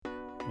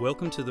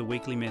Welcome to the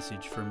weekly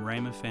message from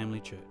Rhema Family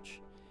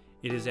Church.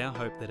 It is our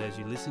hope that as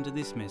you listen to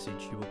this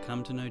message, you will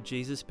come to know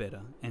Jesus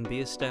better and be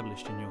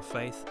established in your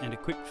faith and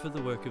equipped for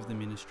the work of the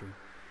ministry.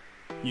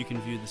 You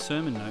can view the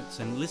sermon notes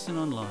and listen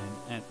online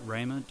at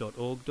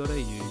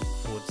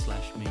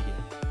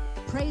rhema.org.au/media.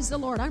 Praise the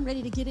Lord. I'm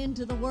ready to get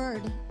into the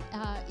Word.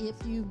 If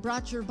you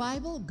brought your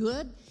Bible,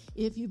 good.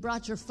 If you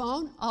brought your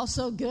phone,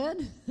 also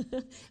good.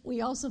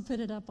 We also put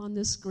it up on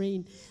the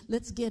screen.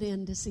 Let's get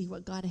in to see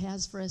what God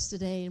has for us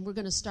today. And we're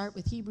going to start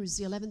with Hebrews,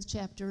 the 11th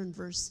chapter, and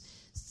verse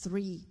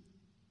 3.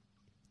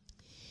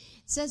 It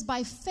says,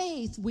 by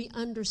faith we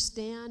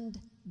understand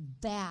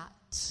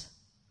that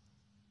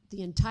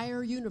the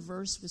entire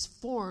universe was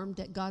formed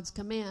at God's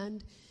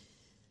command,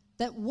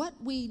 that what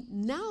we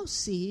now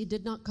see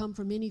did not come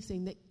from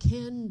anything that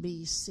can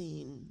be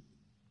seen.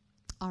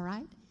 All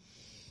right?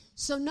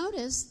 So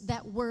notice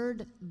that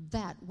word,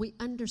 that. We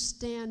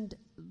understand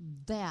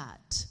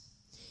that.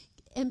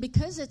 And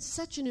because it's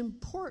such an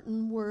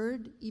important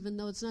word, even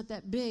though it's not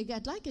that big,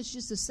 I'd like us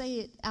just to say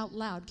it out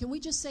loud. Can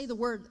we just say the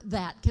word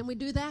that? Can we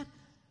do that?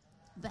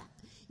 That.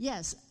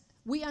 Yes.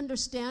 We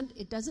understand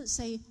it doesn't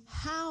say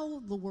how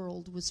the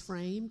world was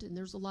framed, and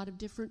there's a lot of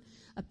different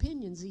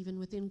opinions even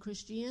within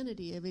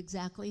Christianity of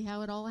exactly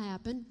how it all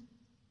happened.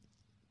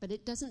 But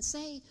it doesn't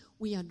say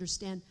we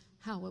understand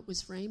how it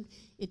was framed.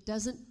 It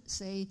doesn't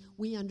say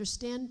we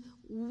understand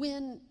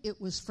when it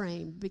was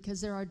framed,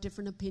 because there are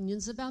different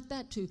opinions about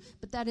that too.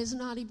 But that is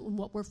not even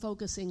what we're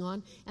focusing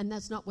on, and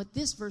that's not what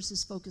this verse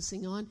is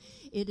focusing on.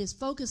 It is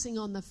focusing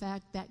on the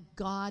fact that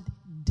God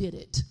did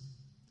it.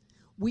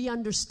 We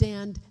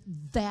understand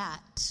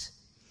that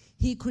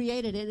He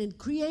created it, and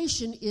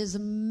creation is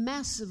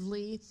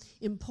massively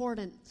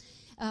important.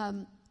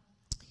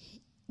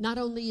 Not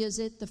only is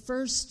it the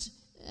first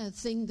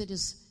thing that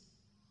is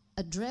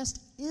addressed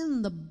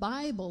in the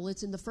Bible,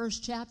 it's in the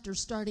first chapter,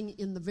 starting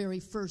in the very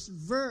first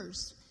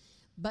verse.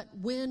 But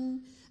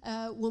when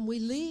we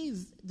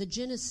leave the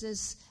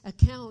Genesis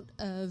account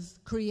of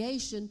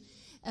creation,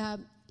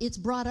 it's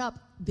brought up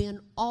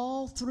then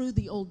all through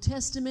the Old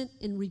Testament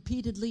and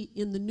repeatedly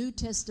in the New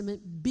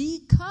Testament,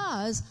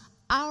 because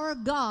our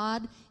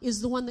God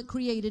is the one that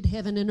created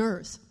heaven and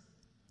earth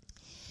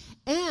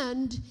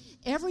and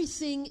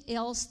everything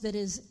else that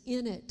is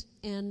in it.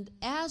 And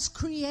as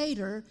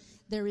creator,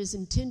 there is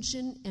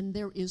intention and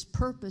there is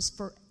purpose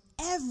for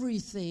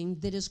everything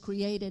that is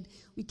created.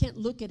 We can't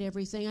look at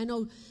everything. I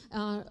know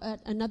at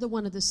another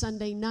one of the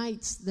Sunday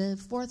nights, the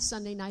fourth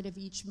Sunday night of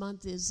each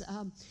month is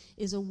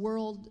a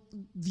World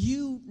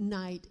View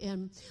night.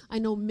 And I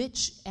know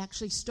Mitch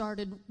actually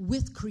started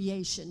with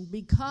creation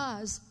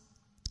because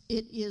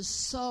it is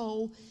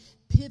so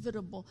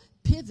pivotal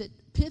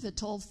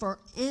for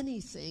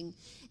anything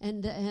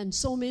and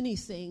so many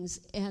things.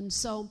 And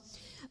so,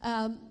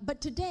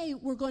 but today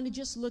we're going to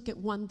just look at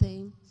one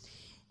thing,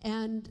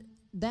 and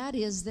that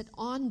is that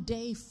on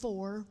day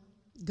 4,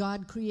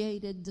 God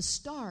created the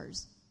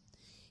stars.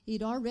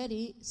 He'd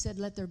already said,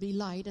 let there be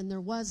light, and there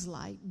was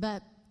light.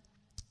 But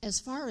as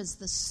far as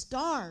the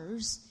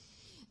stars,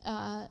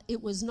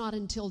 it was not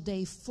until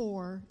day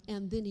 4,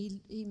 and then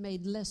he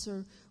made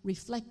lesser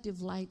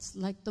reflective lights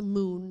like the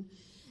moon.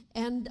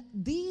 And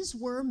these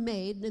were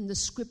made, and the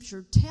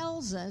scripture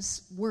tells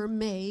us, were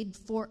made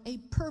for a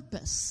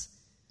purpose.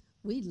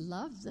 We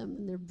love them,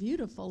 and they're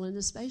beautiful, and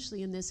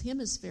especially in this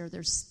hemisphere,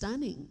 they're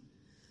stunning.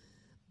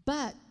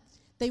 But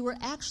they were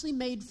actually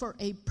made for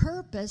a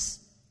purpose,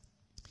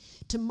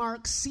 to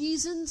mark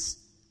seasons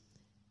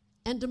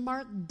and to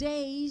mark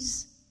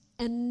days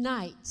and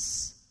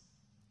nights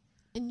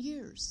and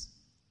years.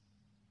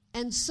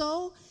 And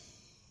so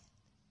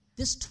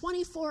this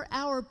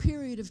 24-hour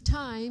period of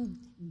time,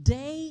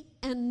 day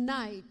and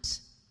night,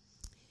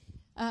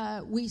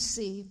 we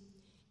see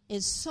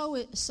is so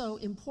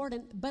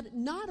important. But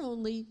not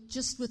only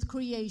just with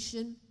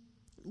creation,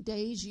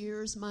 days,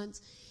 years,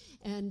 months,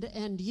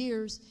 and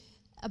years,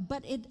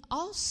 but it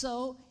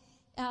also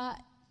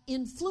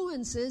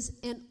influences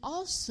and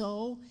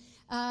also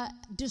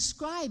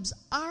describes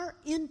our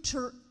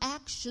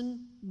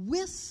interaction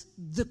with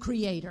the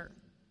Creator.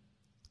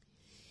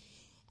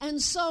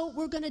 And so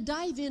we're going to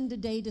dive in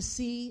today to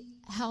see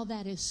how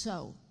that is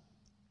so.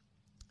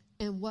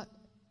 And what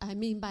I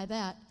mean by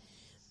that,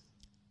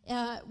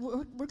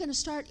 we're going to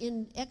start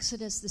in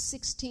Exodus, the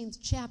 16th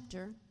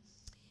chapter.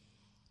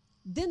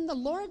 Then the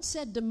Lord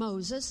said to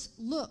Moses,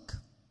 look,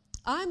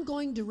 I'm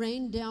going to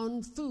rain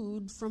down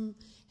food from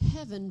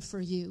heaven for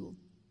you.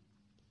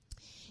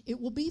 It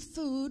will be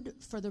food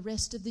for the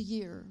rest of the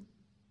year.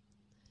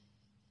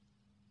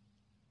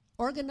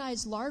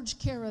 Organize large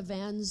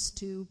caravans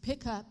to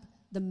pick up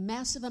the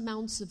massive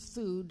amounts of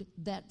food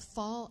that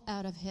fall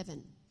out of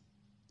heaven.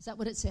 Is that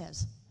what it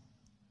says?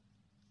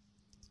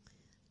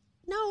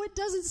 No, it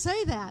doesn't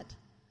say that.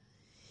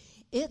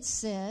 It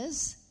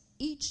says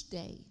each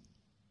day,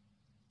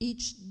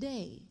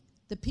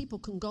 the people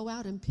can go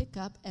out and pick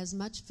up as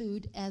much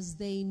food as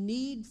they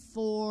need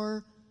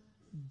for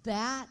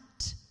that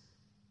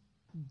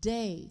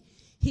day.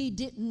 He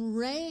didn't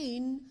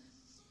rain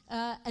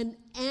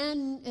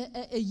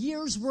a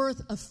year's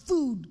worth of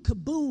food,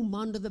 kaboom,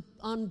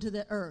 onto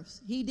the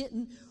earth. He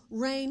didn't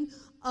rain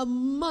a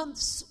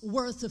month's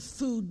worth of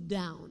food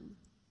down,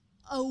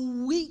 a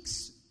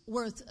week's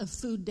worth of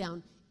food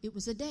down. It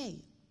was a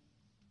day.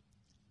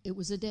 It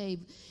was a day.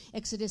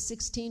 Exodus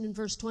 16 and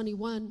verse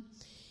 21.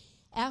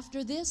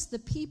 After this, the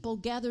people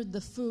gathered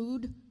the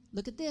food,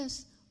 look at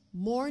this,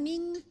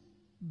 morning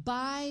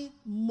by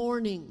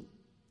morning,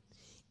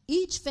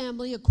 each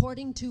family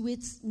according to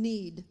its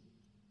need.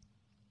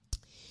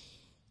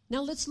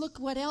 Now let's look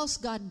what else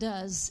God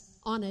does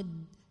on a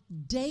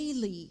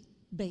daily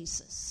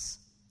basis.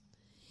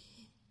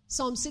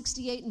 Psalm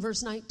 68 and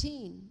verse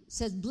 19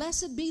 says,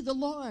 "Blessed be the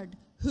Lord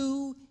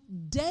who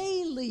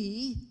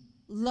daily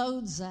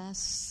loads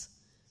us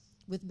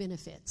with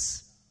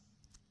benefits."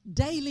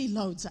 Daily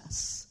loads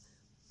us.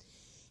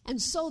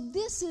 And so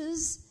this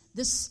is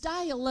the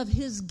style of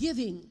his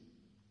giving.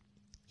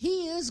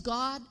 He is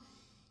God.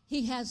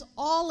 He has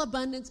all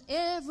abundance,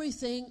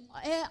 everything.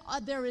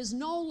 There is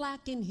no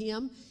lack in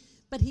him,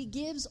 but he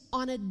gives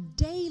on a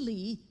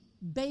daily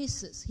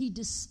basis. He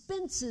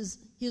dispenses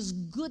his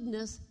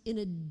goodness in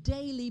a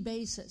daily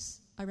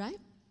basis. All right?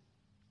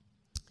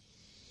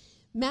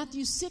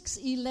 Matthew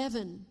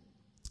 6:11.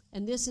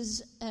 And this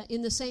is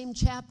in the same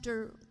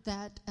chapter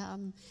that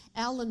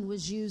Alan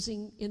was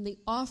using in the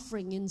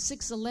offering in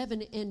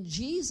 6:11. And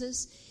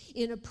Jesus,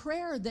 in a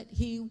prayer that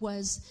he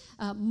was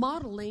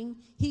modeling,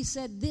 he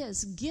said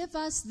this, "Give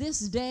us this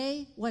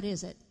day," what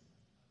is it?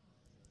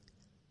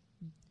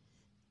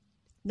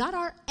 Not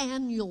our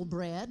annual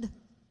bread.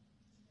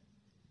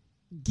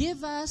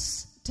 Give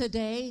us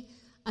today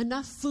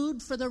enough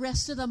food for the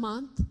rest of the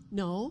month.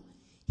 No.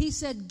 He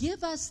said,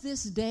 "Give us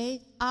this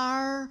day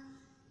our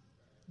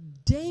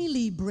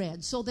daily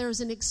bread." So there's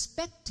an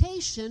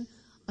expectation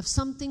of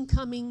something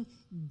coming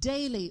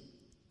daily.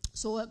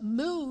 So it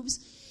moves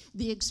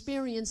the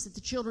experience that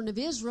the children of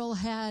Israel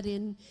had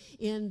in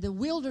the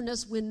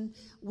wilderness when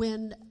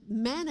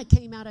manna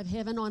came out of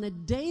heaven on a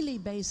daily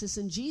basis.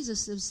 And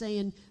Jesus is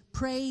saying,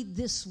 pray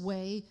this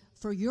way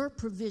for your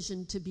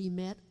provision to be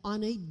met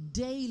on a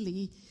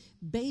daily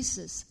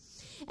basis.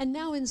 And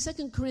now in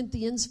 2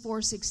 Corinthians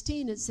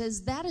 4:16, it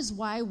says, "That is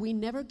why we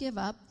never give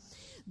up.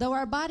 Though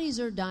our bodies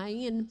are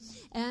dying,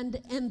 and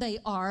they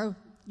are,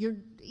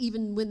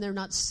 even when they're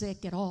not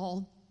sick at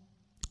all,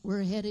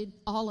 we're headed,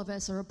 all of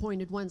us are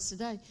appointed once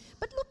today.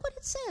 But look what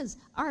it says.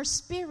 Our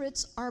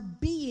spirits are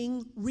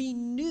being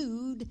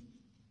renewed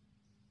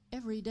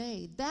every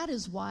day." That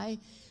is why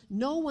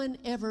no one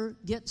ever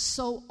gets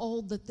so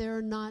old that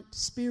they're not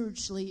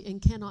spiritually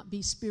and cannot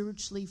be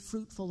spiritually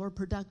fruitful or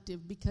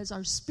productive, because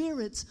our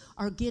spirits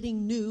are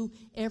getting new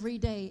every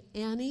day.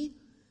 Annie,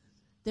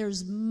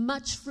 there's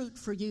much fruit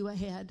for you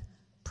ahead.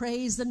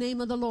 Praise the name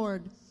of the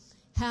Lord.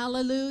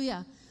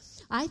 Hallelujah.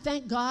 I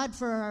thank God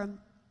for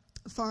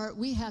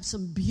we have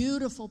some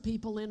beautiful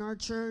people in our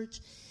church,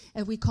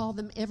 and we call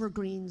them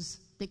evergreens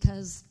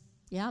because,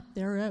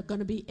 they're going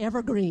to be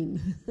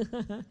evergreen.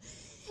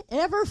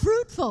 Ever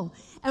fruitful.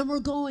 And we're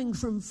going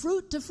from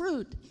fruit to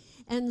fruit.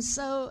 And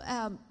so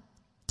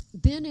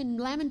then in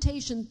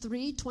Lamentation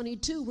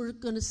 3:22, we're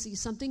going to see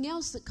something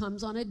else that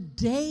comes on a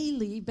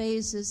daily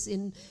basis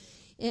in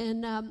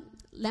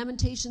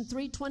Lamentation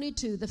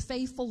 3:22, "The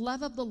faithful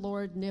love of the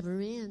Lord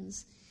never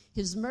ends.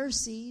 His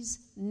mercies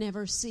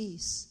never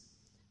cease.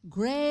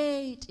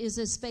 Great is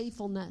his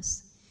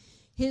faithfulness.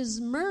 His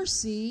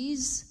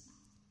mercies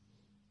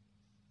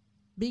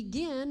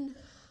begin,"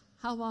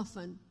 how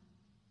often?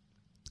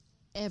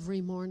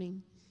 Every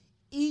morning.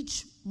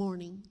 Each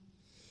morning.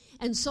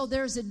 And so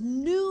there's a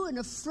new and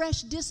a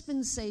fresh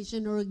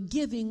dispensation or a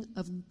giving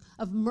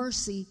of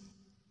mercy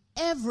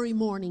every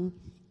morning,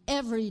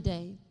 every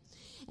day.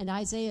 And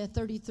Isaiah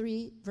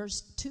 33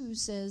 verse 2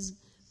 says,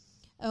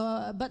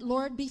 "But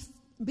Lord,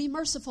 be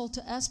merciful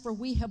to us, for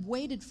we have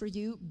waited for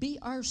you. Be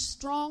our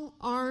strong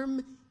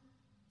arm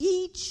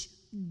each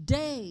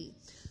day."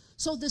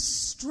 So the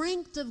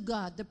strength of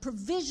God, the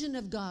provision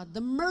of God,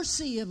 the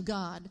mercy of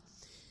God,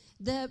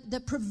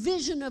 the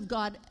provision of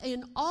God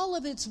in all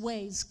of its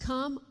ways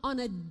come on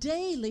a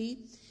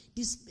daily,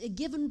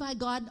 given by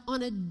God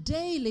on a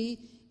daily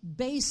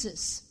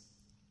basis.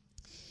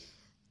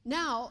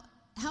 Now,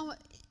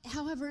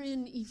 however,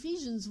 in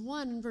Ephesians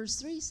 1 verse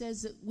 3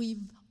 says that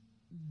we've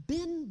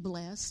been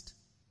blessed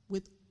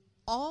with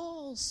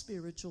all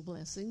spiritual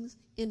blessings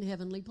in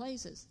heavenly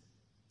places.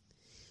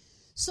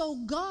 So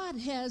God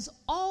has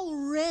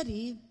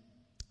already,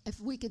 if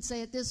we could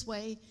say it this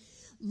way,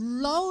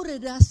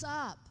 loaded us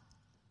up,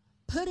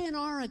 put in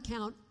our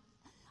account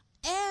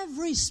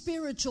every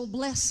spiritual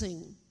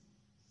blessing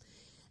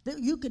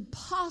that you could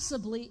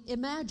possibly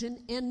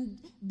imagine, and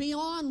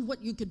beyond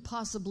what you could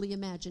possibly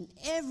imagine,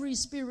 every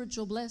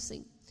spiritual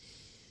blessing.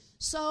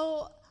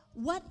 So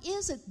what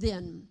is it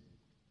then?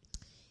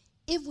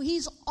 If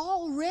he's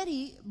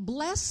already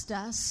blessed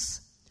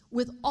us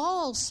with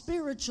all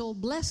spiritual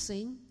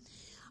blessing,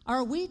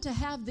 are we to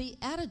have the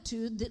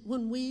attitude that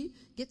when we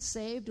get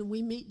saved and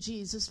we meet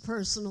Jesus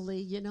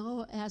personally,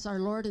 as our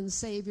Lord and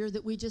Savior,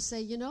 that we just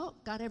say,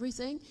 got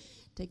everything?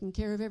 taking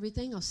care of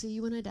everything. I'll see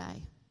you when I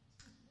die.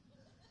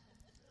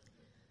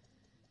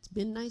 It's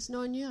been nice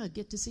knowing you. I'll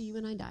get to see you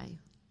when I die.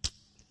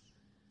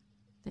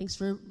 Thanks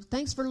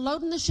for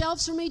loading the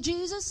shelves for me,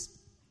 Jesus.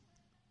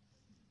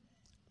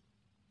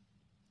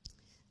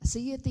 I'll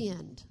see you at the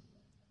end.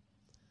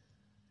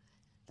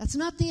 That's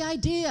not the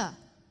idea.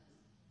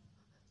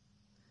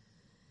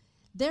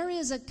 There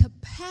is a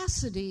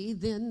capacity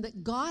then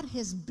that God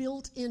has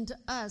built into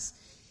us,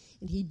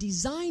 and He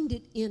designed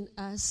it in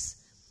us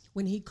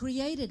when He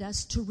created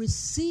us to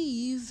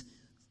receive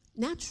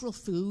natural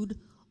food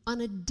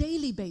on a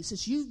daily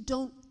basis. You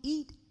don't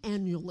eat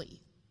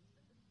annually.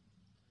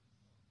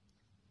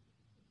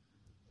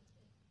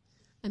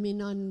 I mean,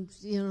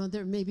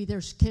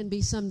 there can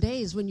be some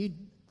days when you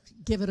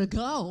give it a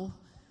go.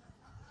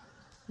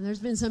 And there's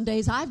been some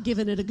days I've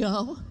given it a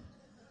go.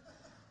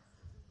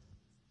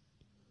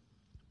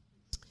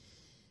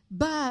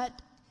 But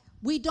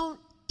we don't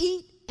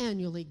eat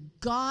annually.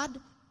 God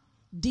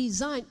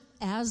designed,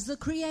 as the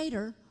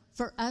Creator,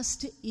 for us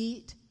to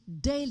eat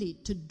daily,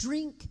 to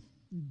drink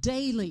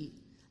daily.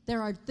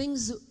 There are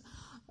things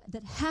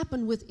that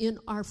happen within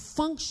our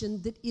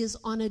function that is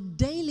on a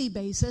daily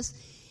basis.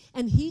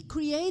 And He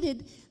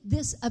created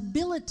this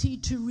ability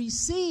to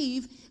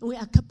receive,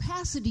 a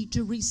capacity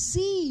to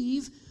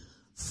receive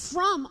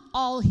from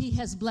all He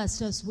has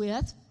blessed us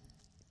with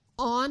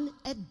on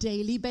a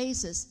daily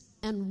basis.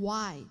 And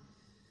why?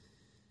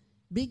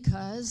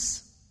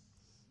 Because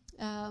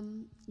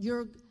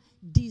your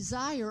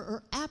desire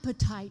or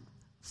appetite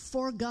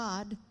for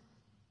God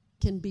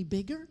can be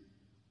bigger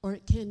or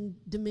it can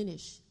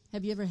diminish.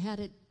 Have you ever had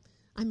it?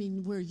 I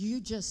mean, where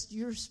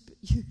you're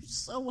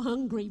so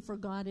hungry for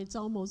God, it's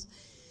almost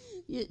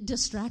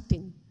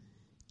distracting.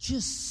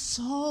 Just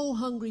so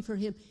hungry for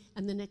Him.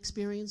 And then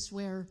experience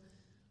where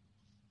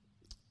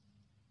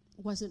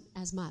it wasn't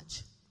as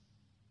much.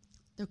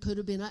 There could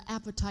have been an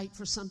appetite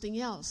for something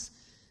else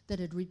that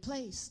had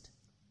replaced.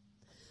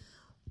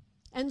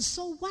 And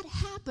so what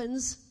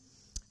happens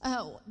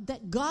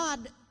that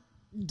God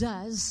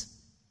does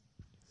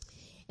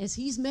is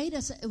He's made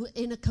us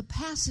in a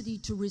capacity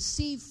to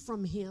receive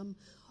from Him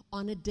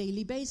on a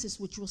daily basis,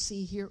 which we'll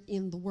see here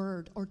in the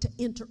Word, or to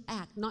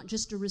interact, not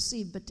just to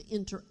receive, but to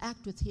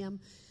interact with Him,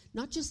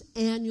 not just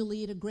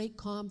annually at a great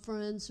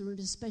conference or at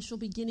a special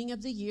beginning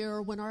of the year,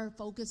 or when our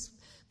focus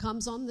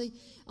comes on the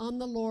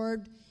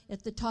Lord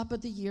at the top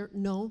of the year.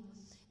 No,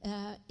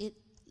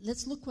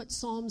 let's look what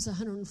Psalms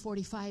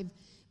 145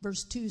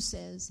 verse 2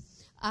 says.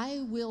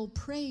 I will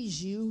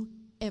praise you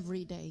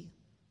every day.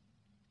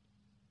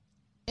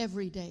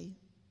 Every day.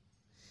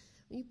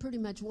 You pretty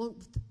much won't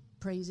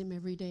praise Him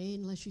every day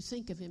unless you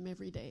think of Him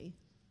every day.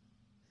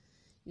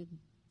 You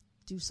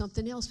do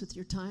something else with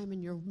your time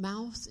and your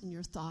mouth and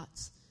your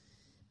thoughts.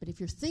 But if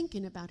you're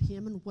thinking about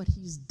Him and what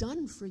He's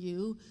done for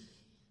you,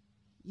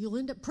 you'll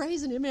end up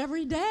praising Him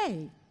every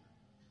day.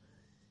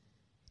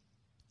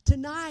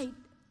 Tonight,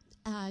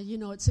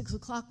 at 6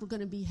 o'clock, we're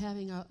going to be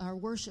having our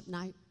worship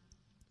night.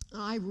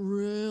 I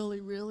really,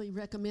 really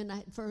recommend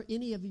for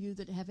any of you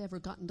that have ever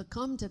gotten to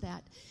come to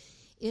that.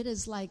 It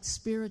is like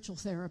spiritual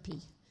therapy.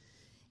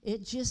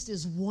 It just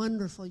is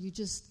wonderful. You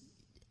just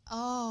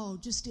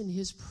in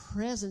His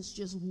presence,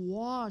 just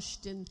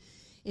washed and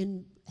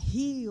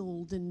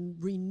healed and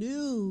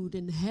renewed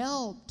and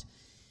helped.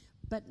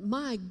 But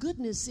my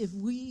goodness, if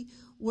we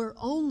were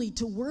only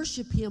to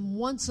worship Him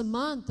once a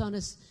month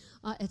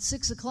at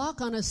 6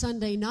 o'clock on a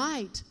Sunday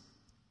night,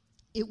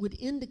 it would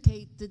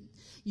indicate that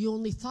you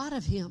only thought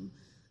of Him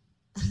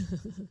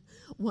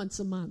once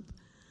a month.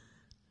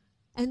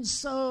 And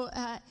so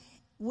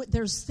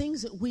there's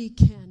things that we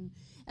can,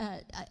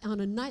 on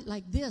a night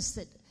like this,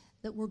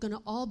 that we're going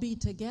to all be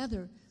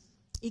together.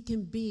 It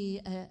can be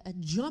a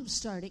jump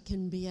start. It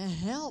can be a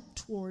help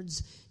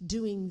towards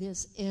doing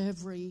this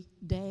every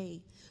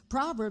day.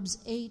 Proverbs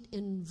 8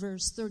 in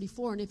verse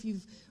 34, and if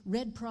you've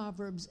read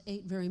Proverbs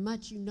 8 very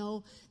much, you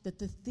know that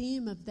the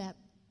theme of that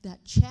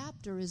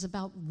chapter is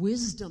about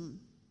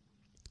wisdom.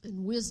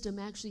 And wisdom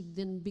actually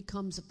then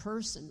becomes a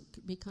person,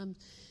 becomes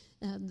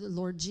the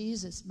Lord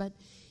Jesus. But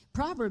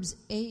Proverbs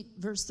 8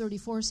 verse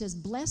 34 says,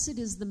 blessed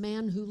is the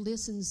man who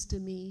listens to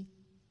me,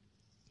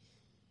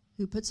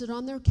 who puts it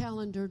on their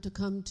calendar to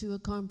come to a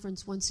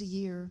conference once a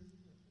year.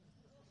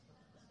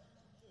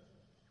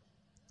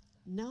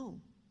 No.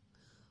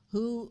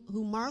 Who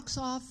marks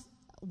off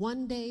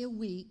one day a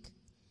week,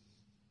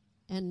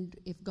 and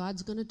if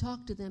God's going to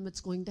talk to them, it's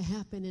going to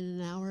happen in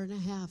an hour and a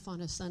half on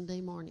a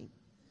Sunday morning.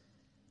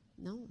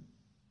 No.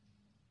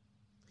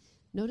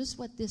 Notice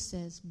what this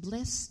says.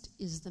 Blessed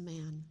is the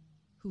man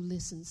who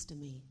listens to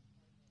me.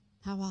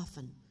 How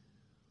often?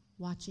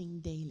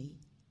 Watching daily.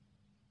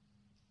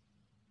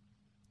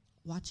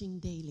 Watching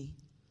daily.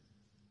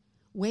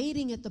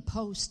 Waiting at the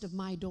post of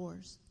my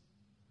doors.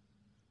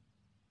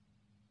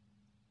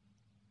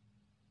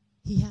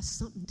 He has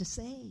something to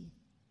say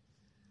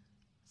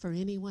for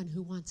anyone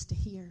who wants to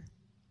hear.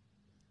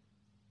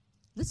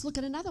 Let's look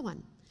at another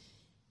one.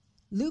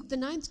 Luke, the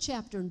 9th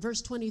chapter, in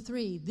verse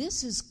 23.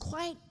 This is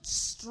quite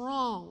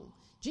strong.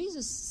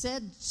 Jesus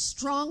said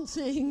strong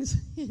things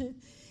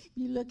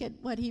You look at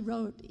what he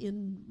wrote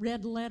in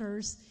red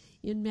letters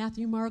in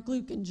Matthew, Mark,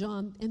 Luke, and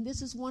John, and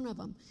this is one of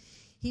them.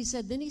 He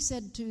said, then he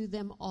said to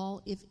them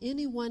all, if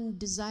anyone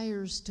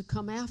desires to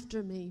come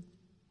after me,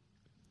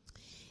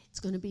 it's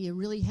going to be a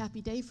really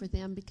happy day for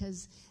them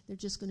because they're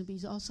just going to be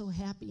all so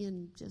happy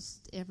and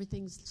just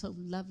everything's so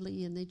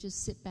lovely and they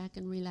just sit back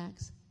and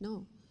relax.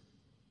 No.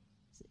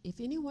 If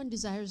anyone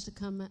desires to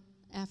come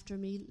after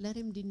me, let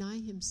him deny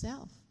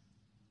himself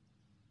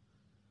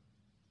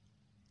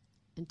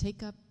and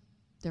take up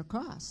their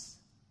cross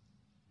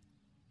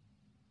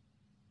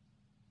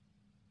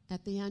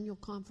at the annual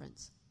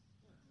conference.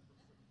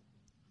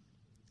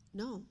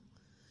 No.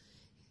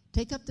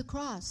 Take up the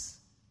cross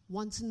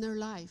once in their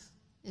life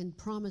and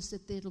promise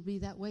that it'll be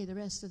that way the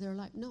rest of their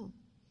life. No.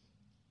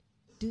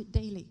 Do it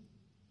daily.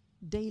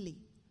 Daily.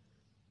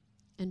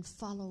 And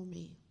follow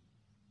me.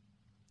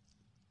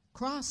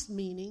 Cross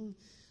meaning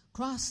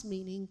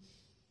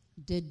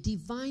the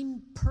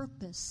divine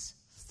purpose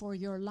for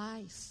your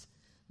life.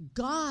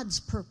 God's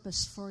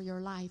purpose for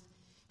your life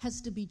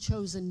has to be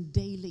chosen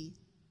daily.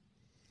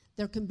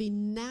 There can be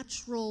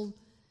natural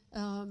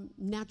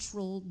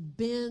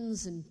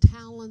bends and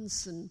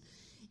talents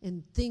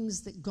and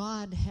things that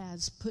God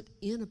has put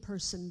in a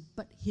person,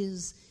 but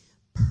his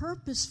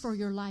purpose for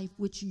your life,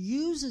 which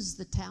uses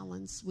the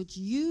talents, which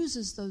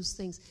uses those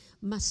things,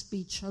 must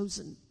be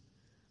chosen.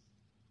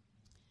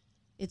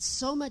 It's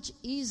so much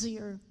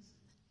easier,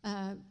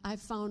 I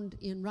found,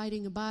 in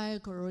riding a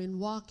bike or in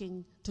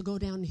walking to go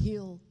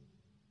downhill.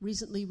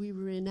 Recently we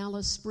were in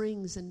Alice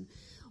Springs and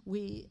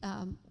we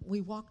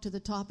walked to the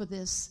top of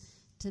this,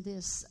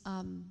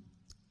 I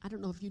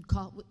don't know if you'd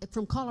call it,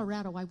 from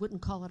Colorado I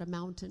wouldn't call it a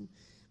mountain,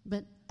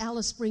 but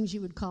Alice Springs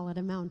you would call it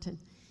a mountain.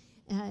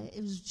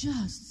 It was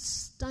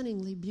just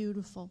stunningly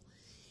beautiful,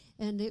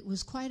 and it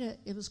was quite a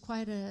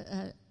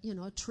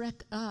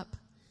trek up.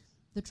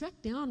 The trek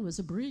down was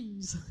a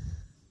breeze.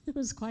 It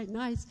was quite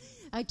nice.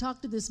 I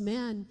talked to this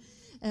man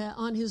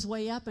on his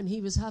way up, and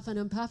he was huffing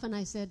and puffing.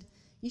 I said,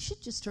 "You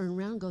should just turn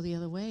around and go the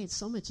other way. It's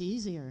so much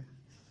easier."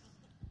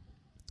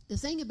 The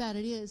thing about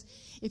it is,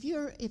 if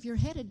you're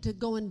headed to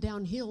going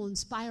downhill and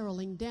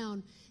spiraling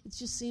down, it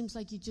just seems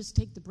like you just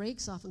take the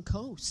brakes off and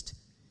coast.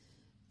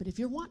 But if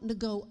you're wanting to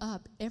go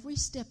up, every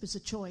step is a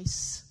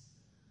choice.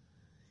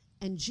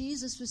 And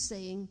Jesus was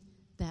saying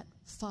that,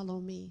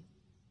 follow me.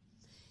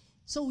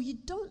 So you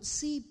don't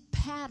see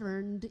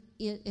patterned,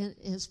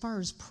 as far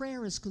as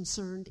prayer is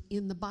concerned,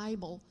 in the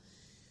Bible,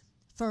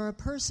 for a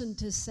person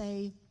to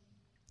say,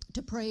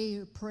 to pray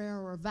a prayer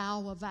or a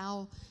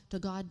vow to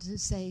God, to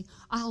say,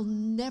 I'll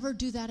never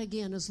do that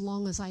again as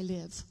long as I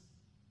live.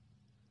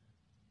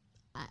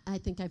 I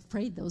think I've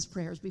prayed those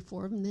prayers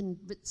before,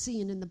 but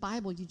seeing in the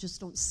Bible, you just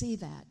don't see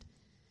that.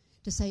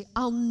 To say,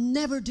 I'll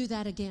never do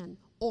that again.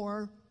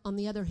 Or, on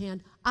the other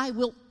hand, I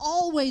will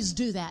always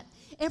do that.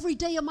 Every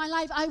day of my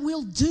life, I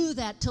will do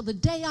that. Till the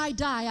day I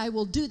die, I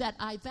will do that.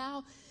 I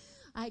vow,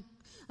 I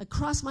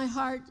cross my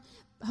heart,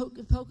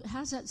 poke,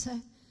 how's that say?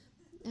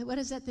 What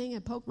is that thing? I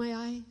poke my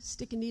eye,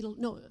 stick a needle.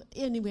 No,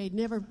 anyway,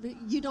 never.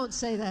 You don't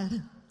say that.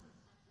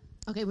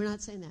 Okay, we're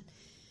not saying that.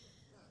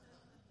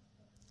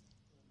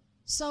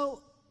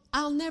 So,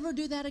 I'll never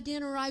do that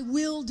again, or I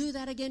will do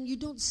that again. You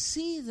don't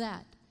see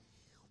that.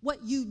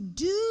 What you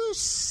do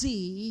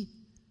see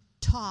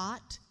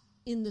taught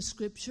in the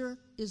Scripture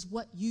is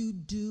what you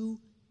do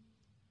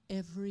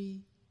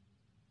every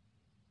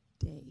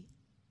day.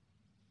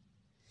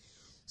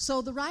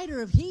 So the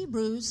writer of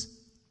Hebrews,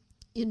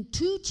 in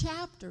 2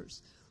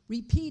 chapters,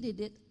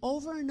 repeated it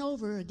over and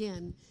over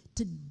again.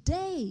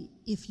 Today,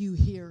 if you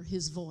hear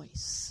his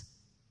voice,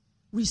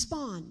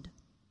 respond.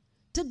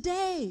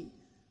 Today,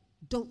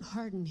 don't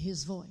harden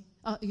his voice,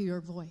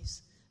 your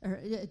voice, or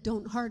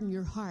don't harden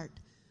your heart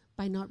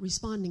by not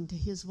responding to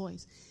his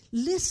voice.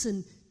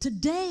 Listen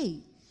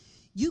today.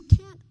 You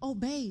can't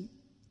obey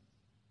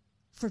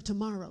for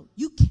tomorrow.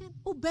 You can't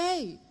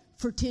obey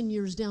for 10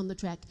 years down the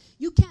track.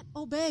 You can't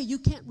obey. You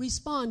can't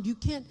respond. You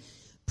can't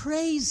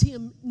praise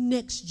him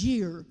next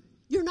year.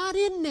 You're not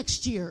in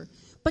next year,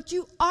 but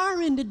you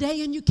are in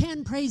today, and you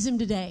can praise him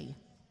today.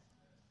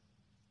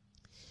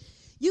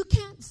 You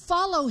can't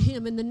follow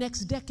him in the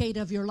next decade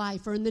of your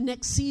life or in the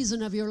next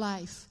season of your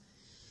life.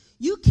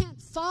 You can't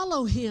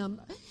follow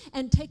him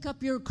and take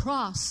up your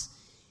cross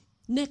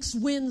next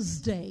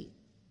Wednesday.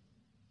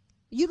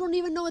 You don't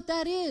even know what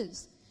that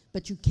is,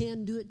 but you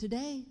can do it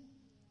today.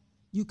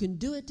 You can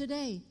do it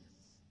today.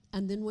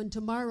 And then when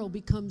tomorrow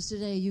becomes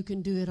today, you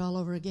can do it all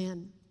over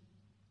again.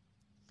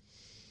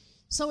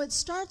 So it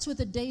starts with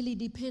a daily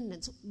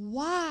dependence.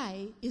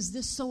 Why is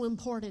this so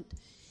important?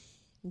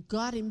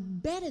 God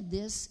embedded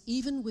this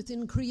even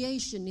within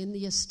creation, in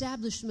the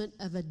establishment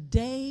of a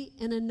day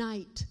and a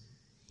night,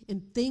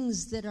 and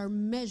things that are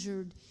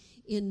measured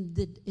in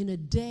a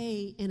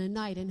day and a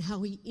night, and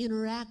how he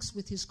interacts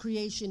with his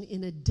creation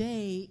in a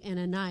day and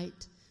a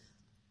night.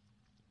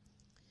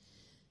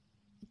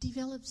 It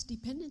develops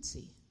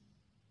dependency.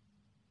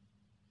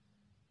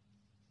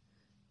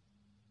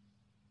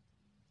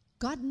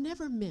 God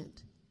never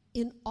meant,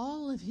 in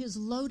all of his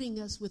loading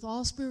us with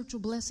all spiritual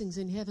blessings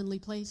in heavenly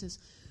places,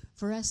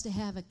 for us to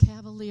have a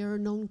cavalier,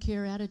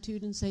 don't-care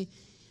attitude and say,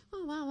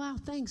 oh, wow,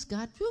 thanks,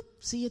 God. Whoop,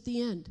 see you at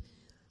the end.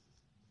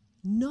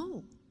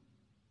 No.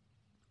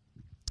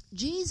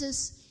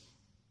 Jesus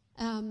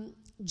in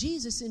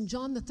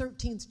John the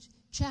 13th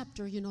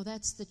chapter,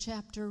 that's the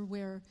chapter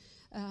where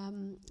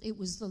it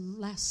was the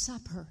Last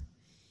Supper.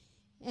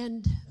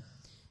 And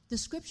the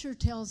scripture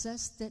tells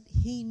us that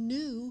he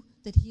knew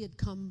that he had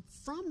come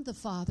from the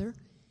Father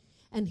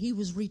and he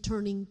was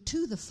returning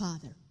to the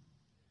Father.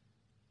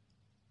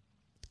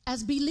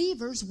 As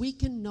believers, we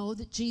can know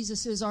that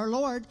Jesus is our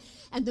Lord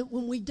and that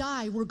when we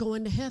die, we're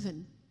going to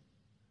heaven.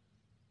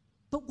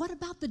 But what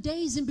about the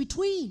days in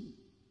between?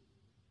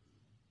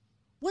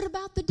 What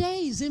about the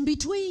days in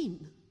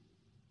between?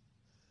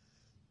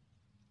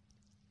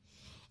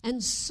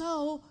 And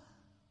so,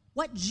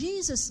 what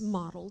Jesus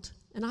modeled,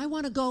 and I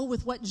want to go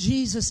with what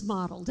Jesus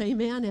modeled,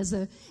 amen, as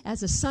a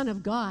son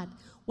of God,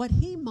 what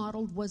he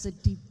modeled was a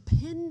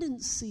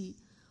dependency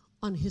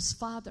on his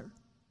Father.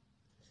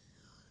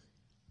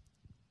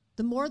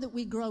 The more that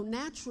we grow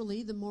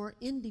naturally, the more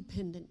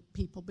independent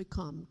people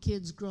become.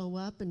 Kids grow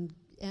up and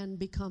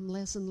become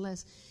less and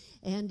less.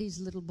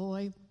 Andy's little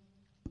boy,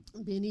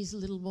 Benny's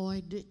little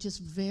boy, just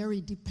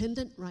very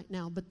dependent right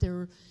now. But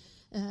there'll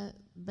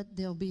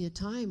be a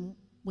time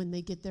when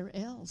they get their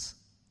L's.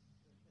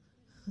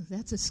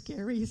 That's a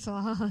scary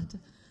thought.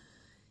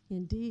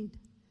 Indeed.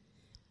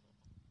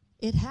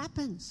 It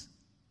happens.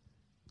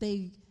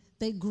 They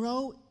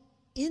grow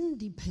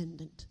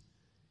independent.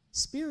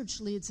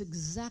 Spiritually, it's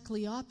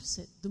exactly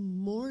opposite. The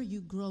more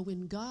you grow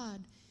in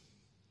God,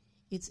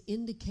 it's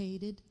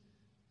indicated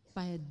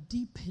by a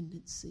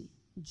dependency.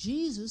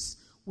 Jesus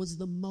was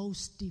the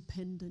most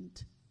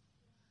dependent.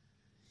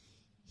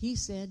 He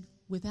said,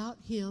 without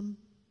him,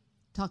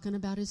 talking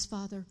about his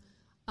Father,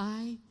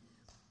 I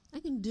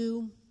can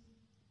do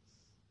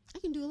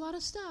a lot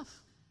of stuff.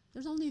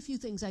 There's only a few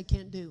things I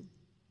can't do.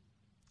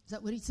 Is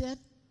that what he said?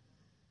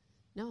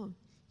 No.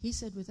 He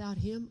said, without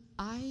him,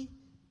 I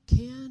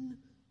can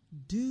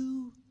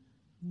do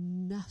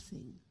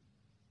nothing.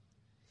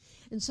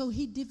 And so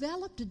he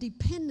developed a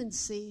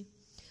dependency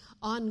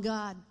on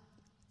God.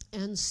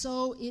 And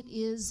so it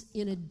is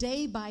in a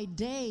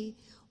day-by-day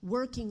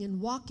working and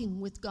walking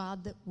with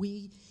God that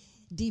we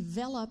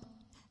develop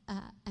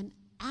an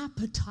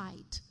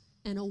appetite,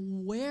 an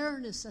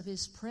awareness of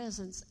his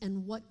presence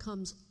and what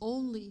comes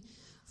only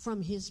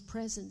from his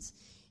presence.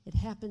 It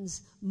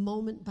happens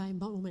moment by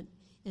moment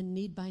and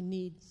need by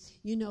need.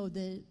 You know,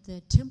 the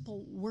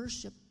temple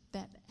worship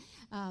that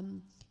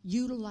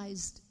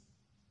utilized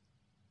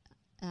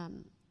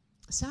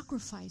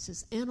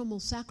sacrifices, animal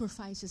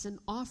sacrifices and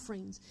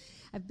offerings.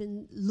 I've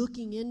been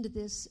looking into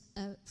this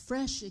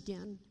fresh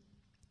again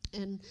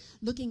and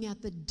looking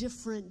at the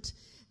different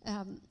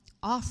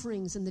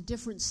offerings and the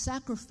different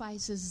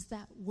sacrifices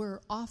that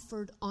were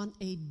offered on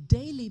a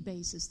daily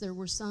basis. There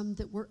were some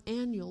that were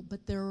annual,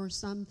 but there were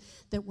some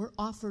that were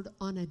offered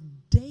on a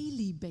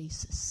daily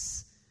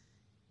basis.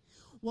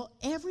 Well,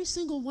 every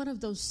single one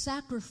of those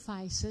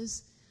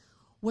sacrifices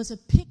was a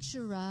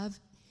picture of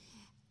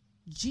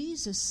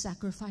Jesus'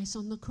 sacrifice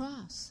on the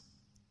cross.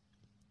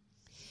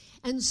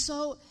 And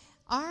so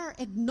our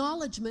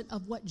acknowledgement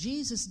of what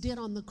Jesus did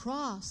on the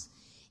cross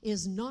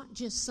is not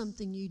just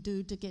something you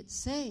do to get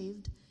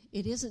saved.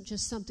 It isn't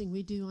just something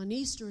we do on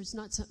Easter. It's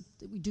not something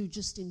that we do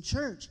just in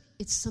church.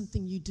 It's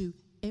something you do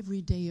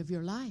every day of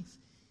your life.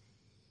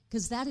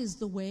 Because that is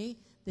the way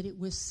that it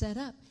was set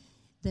up.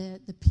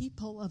 The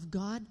people of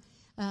God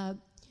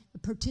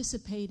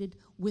participated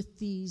with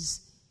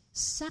these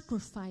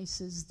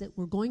sacrifices that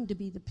were going to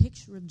be the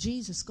picture of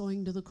Jesus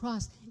going to the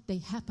cross. They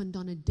happened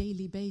on a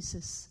daily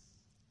basis.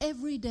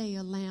 Every day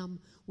a lamb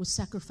was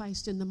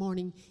sacrificed in the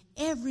morning.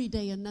 Every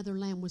day another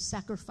lamb was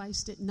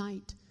sacrificed at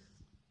night.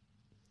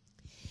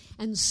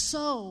 And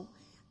so,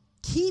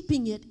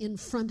 keeping it in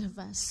front of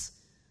us,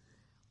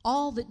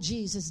 all that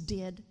Jesus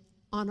did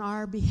on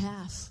our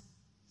behalf.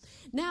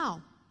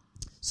 Now,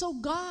 so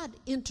God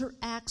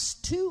interacts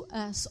to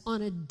us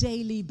on a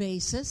daily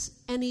basis,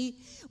 and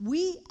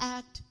we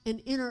act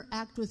and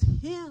interact with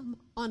him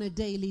on a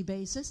daily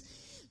basis.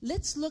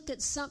 Let's look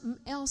at something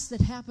else that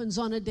happens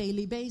on a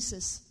daily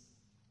basis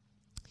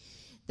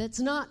that's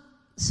not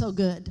so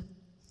good.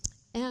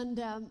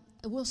 And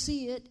we'll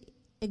see it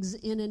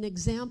in an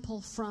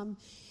example from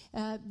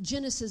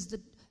Genesis,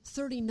 the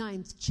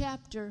 39th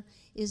chapter,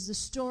 is the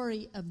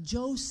story of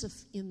Joseph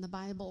in the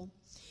Bible.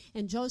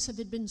 And Joseph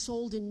had been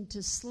sold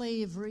into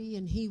slavery,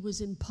 and he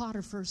was in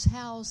Potiphar's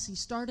house. He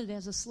started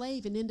as a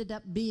slave and ended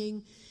up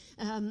being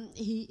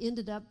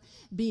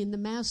the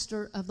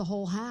master of the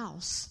whole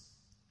house.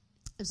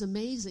 It was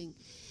amazing,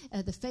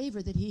 the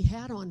favor that he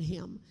had on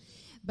him.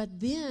 But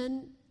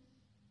then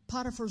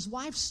Potiphar's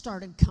wife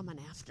started coming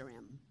after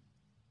him.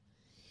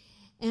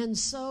 And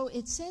so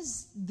it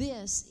says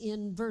this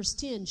in verse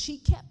 10. She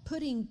kept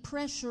putting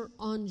pressure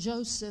on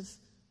Joseph.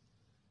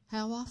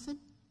 How often?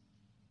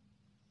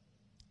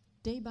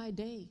 Day by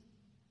day.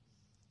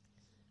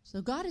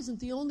 So God isn't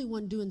the only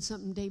one doing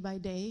something day by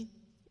day.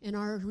 And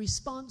our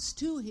response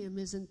to him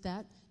isn't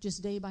that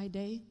just day by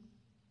day.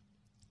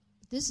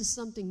 This is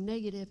something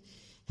negative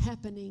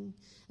happening,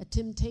 a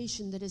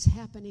temptation that is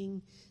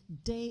happening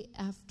day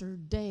after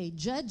day.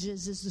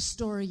 Judges is the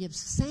story of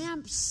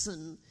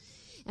Samson.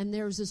 And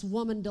there's this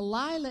woman,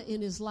 Delilah, in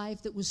his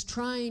life that was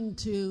trying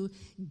to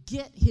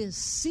get his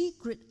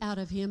secret out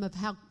of him of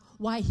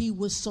why he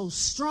was so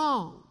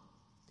strong.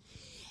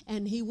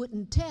 And he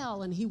wouldn't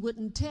tell, and he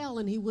wouldn't tell,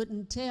 and he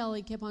wouldn't tell.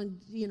 He kept on,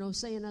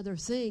 saying other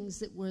things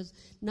that was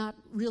not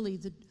really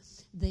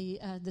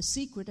the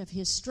secret of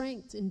his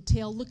strength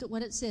until, look at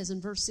what it says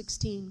in verse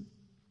 16.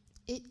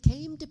 It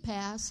came to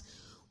pass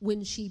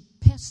when she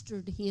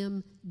pestered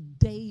him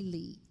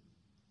daily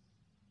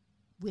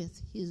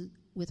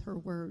with her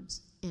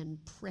words and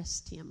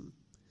pressed him,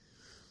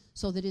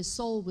 so that his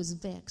soul was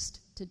vexed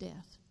to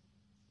death.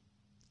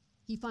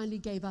 He finally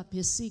gave up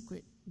his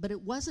secret, but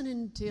it wasn't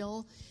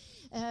until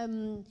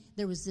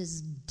there was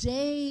this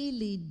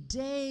daily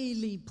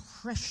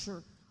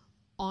pressure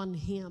on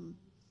him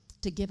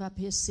to give up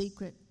his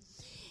secret.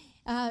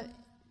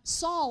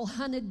 Saul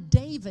hunted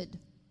David.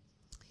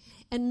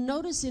 And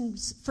notice in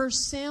 1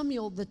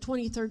 Samuel, the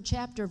 23rd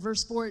chapter,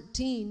 verse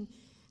 14,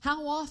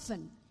 how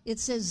often it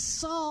says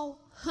Saul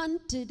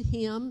hunted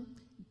him,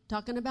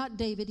 talking about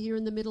David here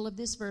in the middle of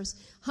this verse,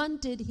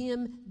 hunted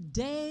him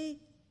day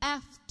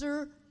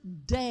after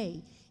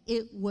day.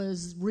 It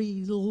was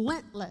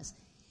relentless.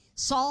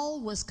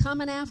 Saul was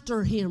coming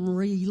after him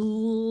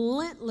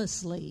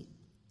relentlessly.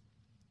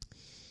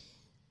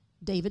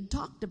 David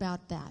talked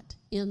about that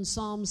in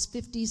Psalms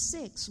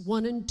 56,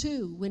 1 and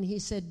 2, when he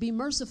said, "Be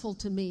merciful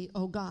to me,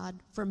 O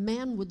God, for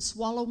man would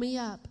swallow me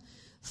up.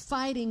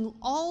 Fighting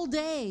all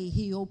day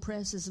he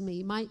oppresses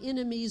me. My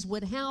enemies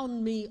would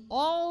hound me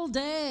all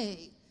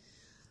day."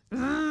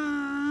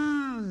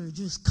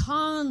 Just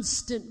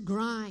constant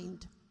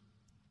grind.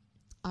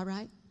 All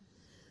right?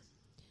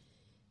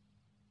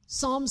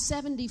 Psalm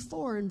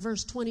 74 in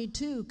verse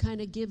 22 kind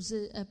of gives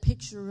a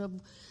picture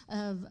of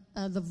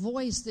the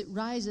voice that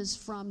rises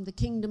from the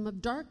kingdom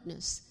of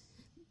darkness.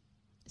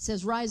 It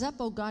says, "Rise up,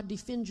 O God,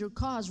 defend your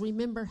cause.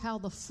 Remember how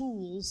the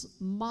fools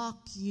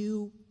mock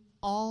you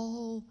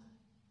all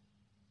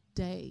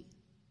day."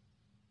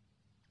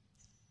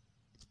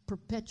 It's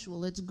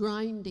perpetual. It's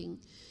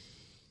grinding.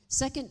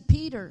 2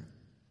 Peter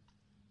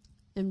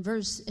in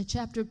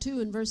chapter 2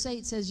 and verse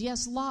 8 says,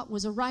 "Yes, Lot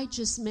was a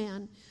righteous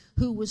man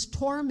who was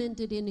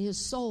tormented in his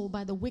soul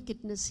by the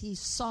wickedness he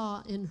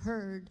saw and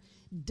heard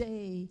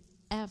day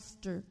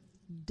after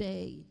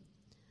day."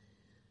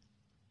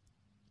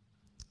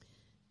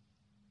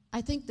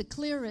 I think the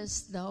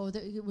clearest, though,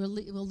 that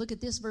we'll look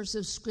at this verse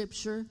of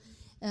Scripture,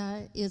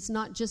 is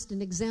not just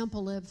an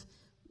example of,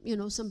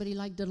 somebody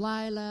like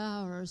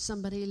Delilah or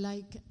somebody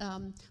like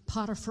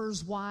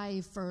Potiphar's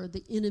wife or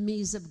the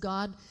enemies of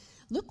God.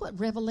 Look what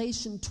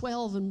Revelation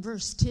 12 and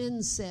verse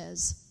 10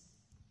 says.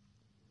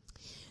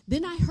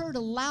 "Then I heard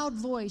a loud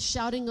voice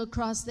shouting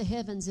across the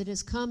heavens, 'It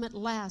has come at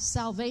last,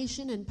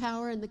 salvation and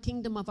power in the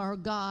kingdom of our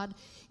God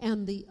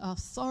and the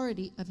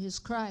authority of his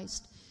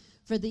Christ.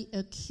 For the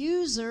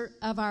accuser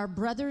of our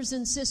brothers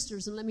and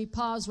sisters,'" and let me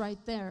pause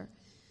right there.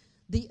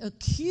 The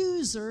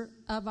accuser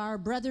of our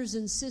brothers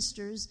and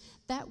sisters,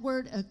 that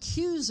word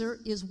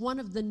accuser is one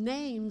of the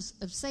names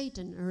of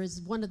Satan, or is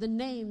one of the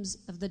names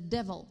of the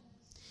devil.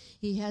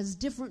 He has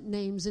different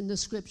names in the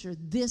Scripture.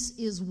 This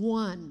is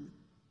one.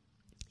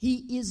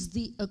 He is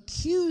the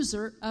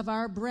accuser of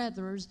our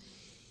brothers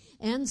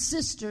and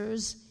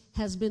sisters,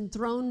 has been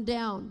thrown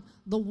down.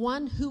 The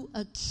one who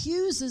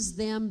accuses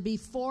them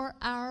before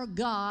our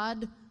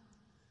God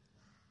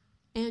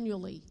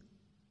annually.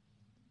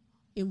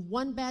 In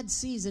one bad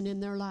season in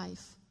their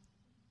life.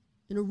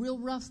 In a real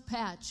rough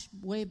patch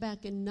way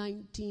back in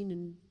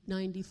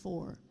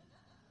 1994.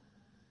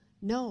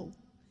 No.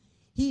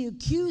 He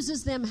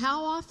accuses them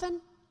how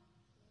often?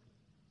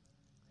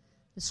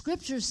 The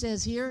Scripture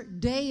says here,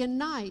 day and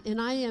night.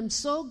 And I am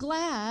so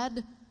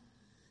glad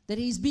that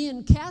he's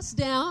being cast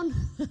down.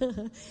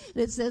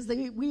 It says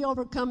that we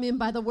overcome him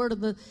by the word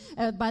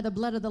by the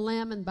blood of the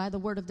Lamb and by the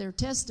word of their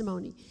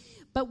testimony.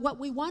 But what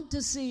we want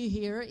to see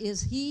here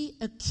is he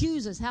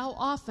accuses. How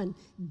often?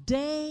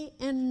 Day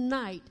and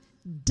night.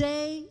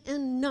 Day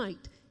and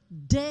night.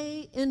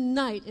 Day and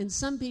night. And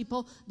some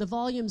people, the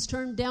volume's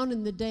turned down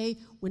in the day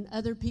when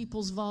other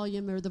people's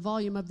volume or the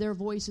volume of their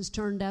voice is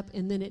turned up,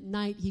 and then at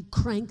night he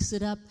cranks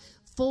it up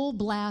full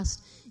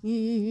blast.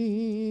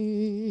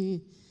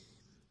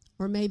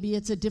 Or maybe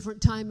it's a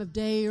different time of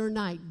day or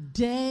night.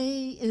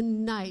 Day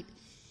and night.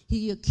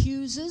 He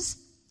accuses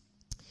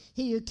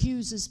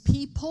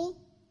people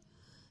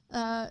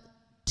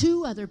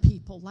to other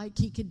people. Like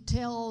he could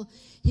tell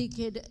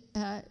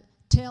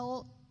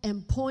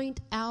and point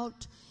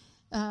out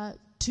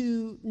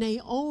to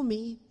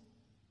Naomi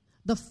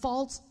the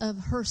faults of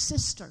her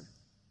sister.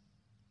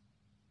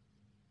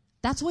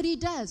 That's what he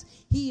does.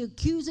 He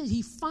accuses,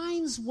 he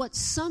finds what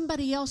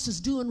somebody else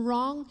is doing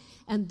wrong,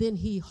 and then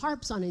he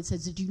harps on it and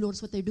says, "Did you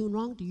notice what they're doing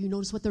wrong? Do you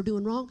notice what they're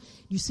doing wrong? Do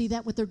you see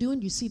that what they're doing?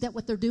 Do you see that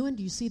what they're doing?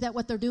 Do you see that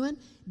what they're doing?"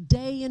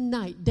 Day and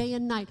night, day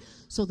and night.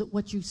 So that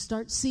what you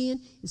start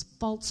seeing is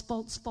false,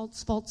 false,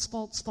 false, false,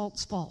 false,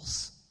 false,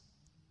 false.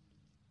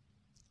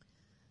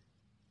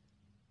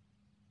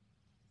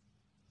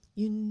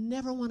 You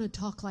never want to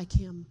talk like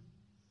him.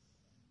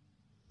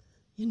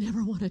 You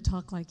never want to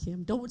talk like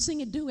him. Don't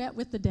sing a duet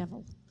with the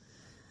devil.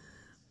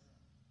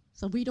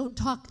 So we don't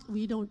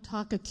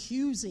talk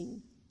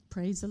accusing.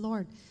 Praise the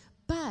Lord.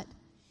 But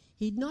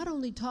he not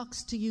only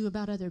talks to you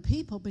about other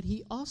people, but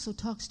he also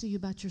talks to you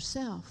about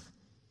yourself.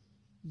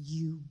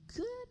 You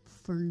good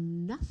for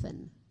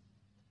nothing.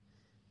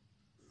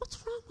 What's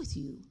wrong with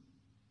you?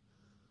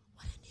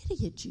 What an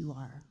idiot you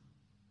are.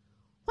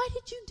 Why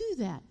did you do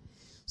that?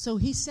 So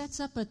he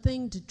sets up a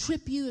thing to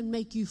trip you and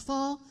make you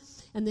fall,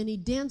 and then he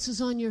dances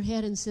on your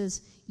head and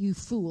says, you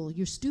fool,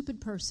 you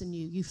stupid person,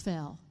 you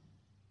fell.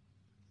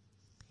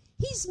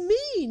 He's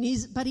mean,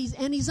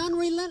 he's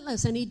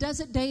unrelentless, and he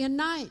does it day and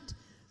night.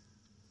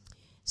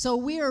 So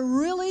we are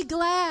really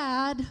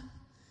glad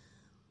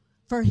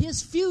for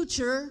his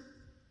future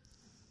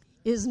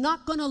is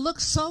not going to look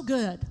so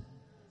good.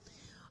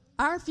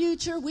 Our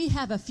future, we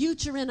have a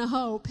future and a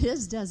hope.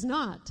 His does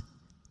not.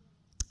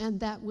 And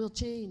that will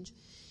change.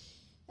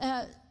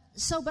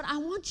 But I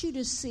want you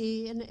to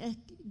see, and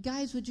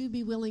guys, would you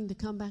be willing to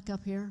come back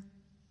up here?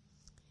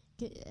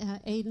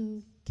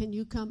 Aiden, can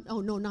you come? Oh,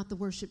 no, not the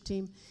worship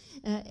team.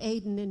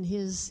 Aiden and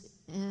his,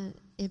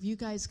 if you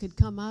guys could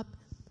come up.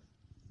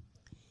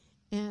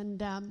 And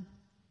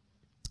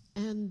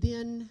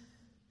then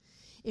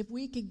if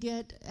we could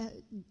get,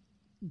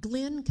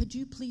 Glenn, could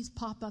you please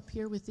pop up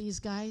here with these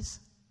guys?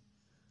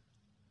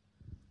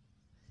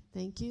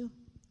 Thank you.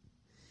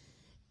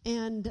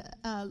 And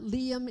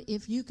Liam,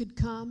 if you could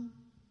come.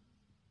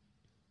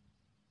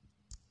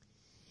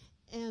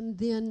 And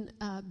then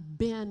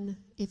Ben,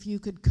 if you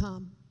could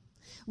come.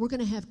 We're going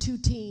to have 2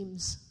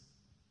 teams.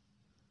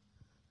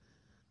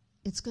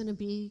 It's going to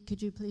be, could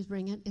you please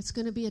bring it? It's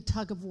going to be a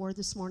tug of war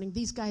this morning.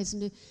 These guys,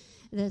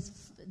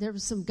 there were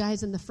some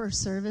guys in the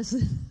first service.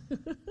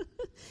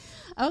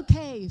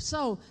 Okay,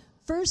 so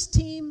first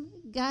team,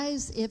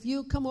 guys, if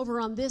you come over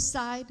on this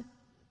side.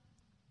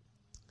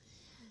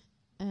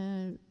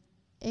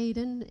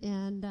 Aiden,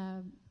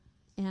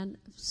 and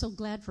so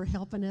glad for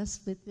helping us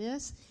with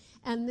this.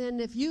 And then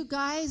if you'll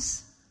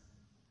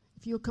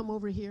come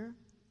over here.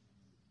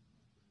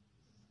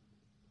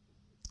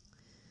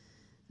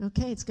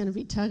 Okay, it's going to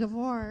be tug of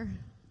war.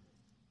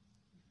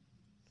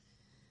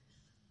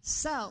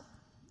 So,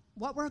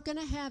 what we're going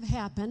to have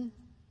happen,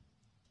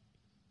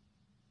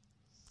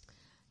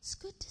 it's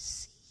good to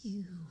see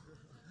you.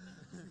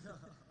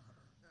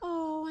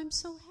 Oh, I'm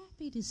so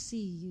happy to see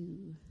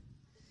you.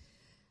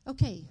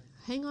 Okay,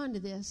 hang on to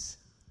this.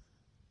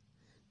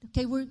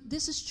 Okay,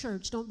 this is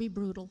church. Don't be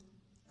brutal.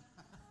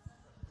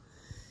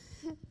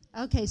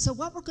 Okay, so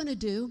what we're going to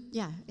do,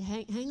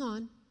 hang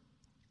on.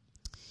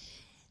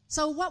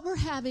 So what we're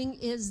having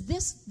is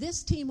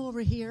this team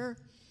over here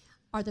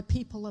are the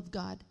people of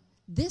God.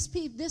 This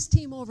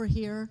team over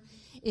here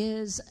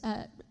is,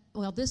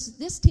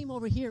 this team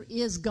over here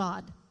is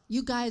God.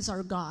 You guys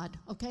are God,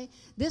 okay?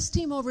 This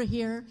team over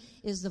here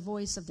is the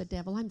voice of the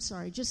devil. I'm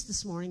sorry, just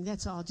this morning,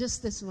 that's all,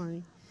 just this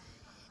morning.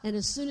 And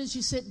as soon as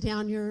you sit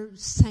down, you're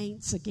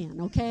saints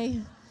again, okay?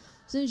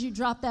 As soon as you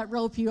drop that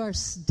rope, you are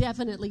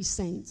definitely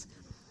saints.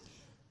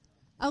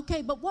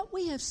 Okay, but what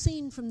we have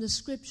seen from the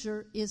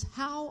scripture is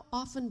how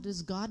often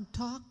does God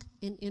talk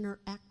and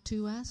interact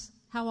to us?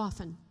 How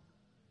often?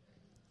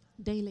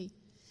 Daily.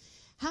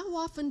 How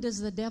often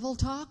does the devil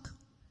talk?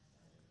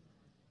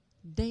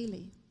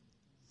 Daily.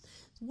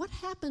 What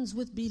happens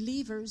with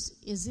believers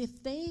is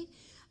if they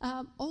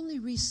only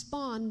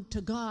respond to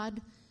God,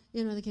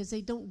 because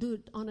they don't do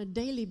it on a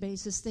daily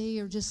basis, they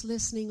are just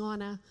listening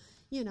on a,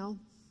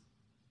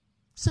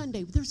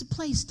 Sunday. There's a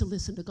place to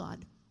listen to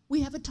God. We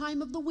have a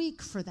time of the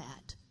week for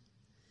that.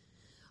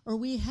 Or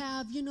we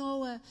have,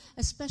 a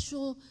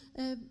special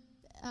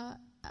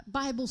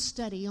Bible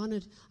study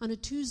on a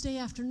Tuesday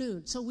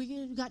afternoon. So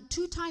we got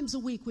 2 times a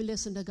week we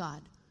listen to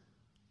God.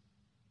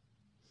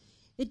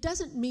 It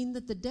doesn't mean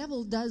that the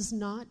devil does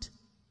not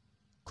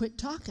quit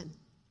talking.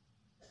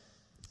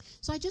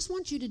 So I just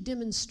want you to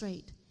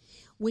demonstrate.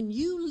 When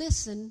you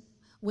listen,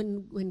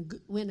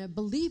 when a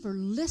believer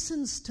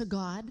listens to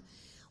God,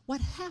 what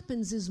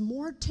happens is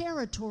more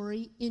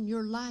territory in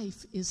your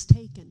life is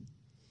taken.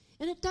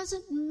 And it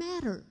doesn't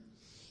matter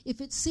if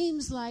it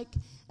seems like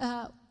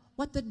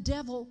what the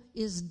devil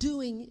is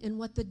doing and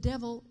what the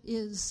devil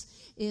is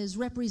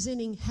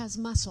representing has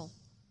muscle.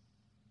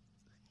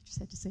 I just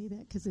had to say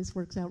that because this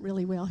works out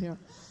really well here.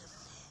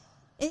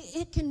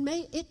 It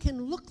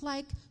can look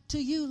like to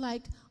you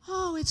like,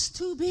 oh, it's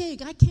too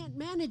big. I can't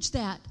manage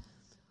that.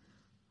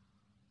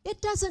 It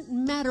doesn't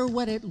matter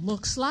what it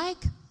looks like.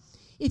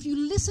 If you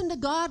listen to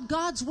God,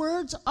 God's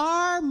words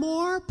are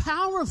more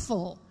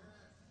powerful.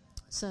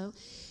 So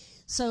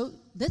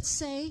let's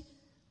say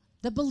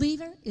the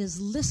believer is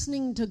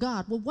listening to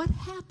God. Well, what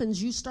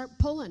happens? You start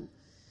pulling.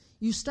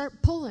 You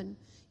start pulling.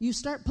 You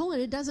start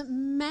pulling. It doesn't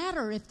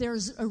matter if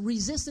there's a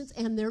resistance,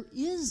 and there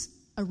is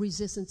a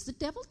resistance. The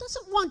devil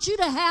doesn't want you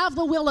to have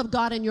the will of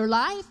God in your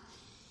life.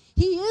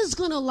 He is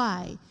going to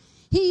lie.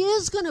 He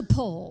is going to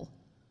pull.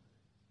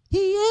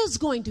 He is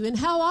going to. And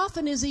how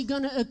often is he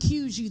going to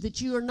accuse you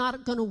that you are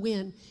not going to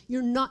win?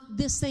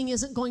 This thing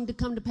isn't going to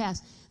come to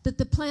pass. That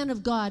the plan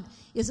of God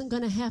isn't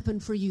going to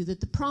happen for you.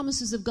 That the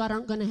promises of God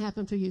aren't going to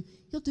happen for you.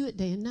 He'll do it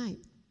day and night.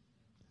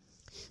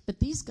 But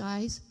these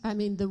guys,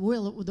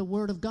 the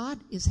word of God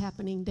is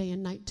happening day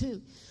and night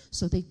too.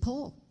 So they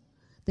pull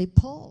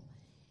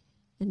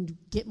and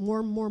get more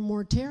and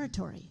more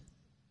territory.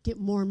 Get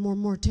more and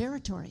more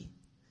territory.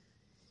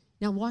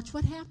 Now watch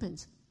what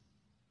happens.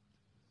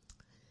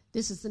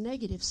 This is the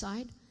negative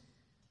side.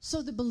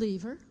 So the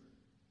believer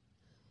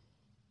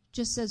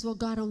just says, well,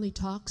 God only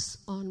talks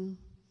I'm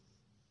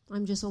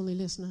just only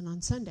listening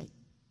on Sunday.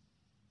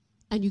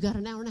 And you got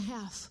an hour and a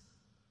half.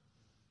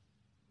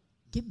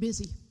 Get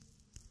busy.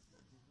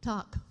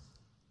 Talk.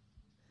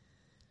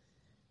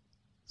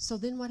 So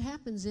then what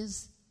happens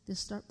is it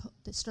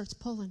starts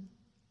pulling.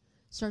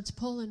 Starts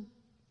pulling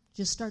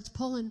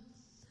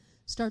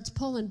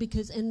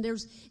because, and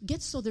there's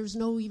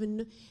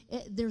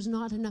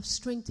not enough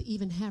strength to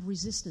even have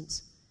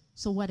resistance.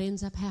 So what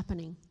ends up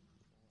happening?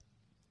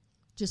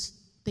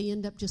 They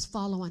end up just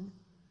following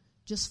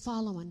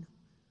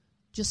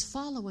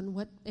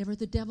whatever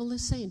the devil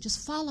is saying,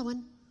 just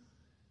following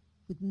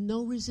with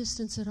no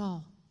resistance at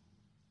all.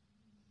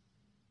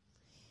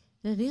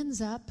 And it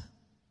ends up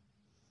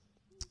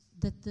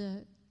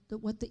that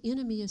what the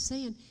enemy is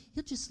saying,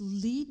 he'll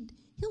lead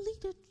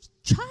a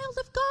child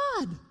of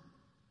God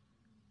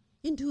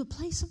into a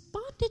place of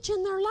bondage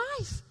in their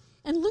life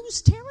and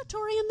lose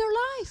territory in their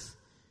life.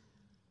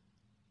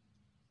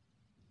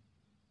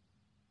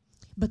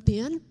 But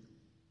then,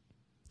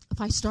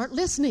 if I start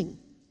listening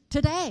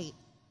today,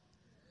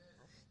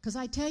 because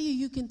I tell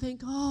you can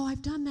think, oh,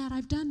 I've done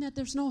that,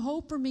 there's no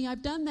hope for me,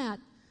 I've done that.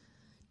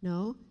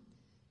 No,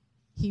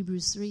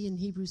 Hebrews 3 and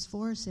Hebrews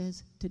 4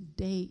 says,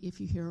 today if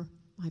you hear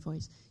my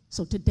voice.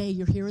 So today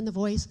you're hearing the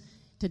voice.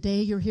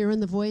 Today you're hearing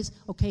the voice.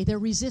 Okay, they're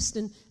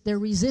resisting.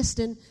 There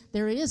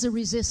is a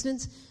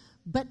resistance.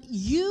 But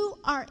you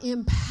are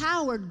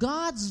empowered.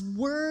 God's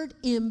word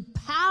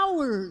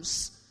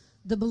empowers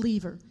the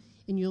believer.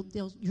 And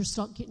you'll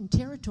start getting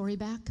territory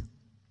back.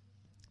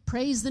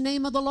 Praise the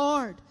name of the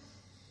Lord.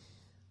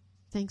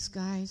 Thanks,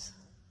 guys.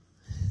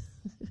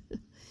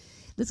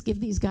 Let's give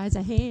these guys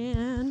a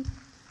hand.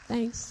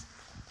 Thanks.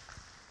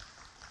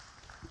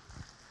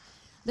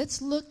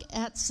 Let's look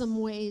at some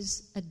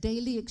ways, a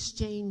daily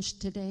exchange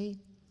today,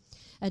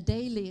 a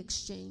daily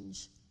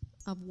exchange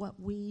of what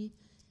we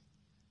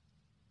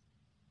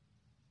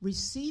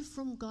receive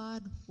from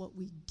God, what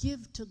we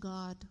give to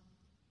God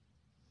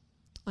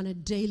on a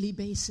daily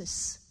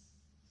basis.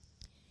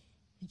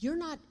 You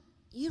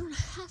don't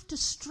have to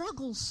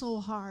struggle so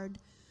hard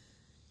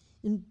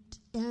and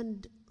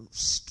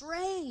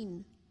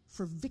strain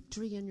for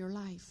victory in your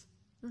life.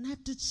 You don't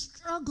have to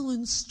struggle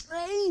and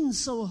strain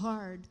so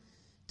hard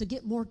to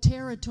get more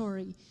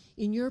territory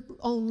in your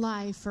own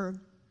life,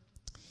 or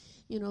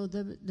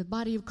the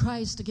body of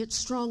Christ to get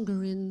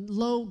stronger in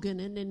Logan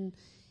and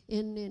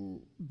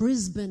in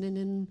Brisbane and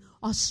in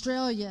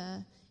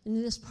Australia and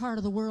in this part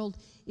of the world.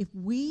 If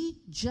we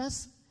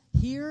just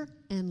hear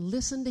and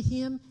listen to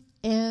Him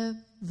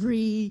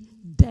every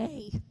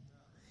day,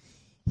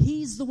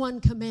 He's the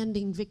one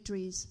commanding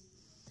victories.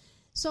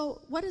 So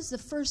what is the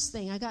first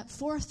thing? I got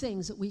 4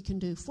 things that we can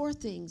do. 4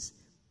 things.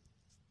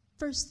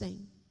 First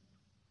thing,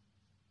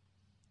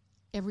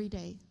 every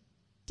day,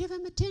 give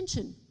Him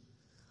attention.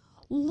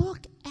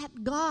 Look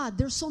at God.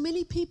 There's so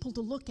many people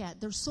to look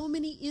at. There's so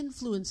many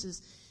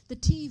influences, the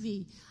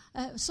TV,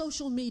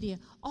 social media,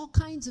 all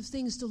kinds of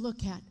things to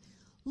look at.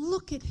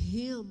 Look at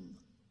Him.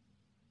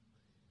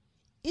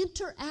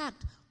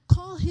 Interact.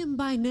 Call Him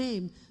by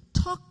name.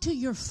 Talk to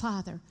your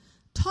Father.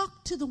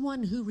 Talk to the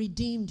one who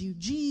redeemed you,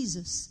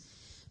 Jesus.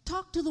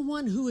 Talk to the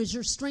one who is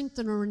your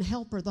strengthener and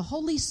helper, the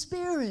Holy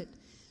Spirit.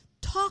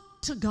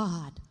 Talk to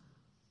God.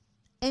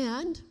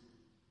 And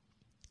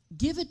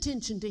give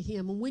attention to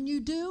Him. And when you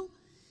do,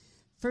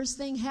 first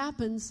thing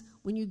happens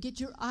when you get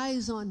your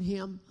eyes on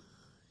Him.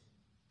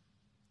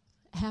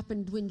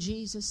 Happened when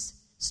Jesus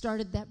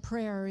started that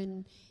prayer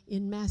in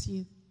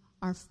Matthew.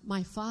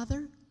 My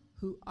Father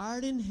who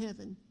art in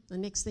heaven. The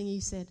next thing He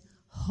said,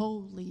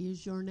 holy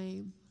is your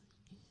name.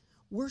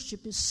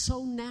 Worship is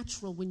so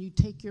natural when you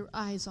take your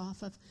eyes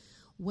off of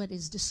what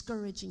is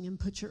discouraging and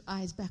put your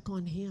eyes back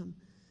on Him.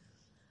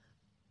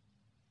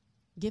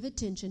 Give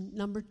attention.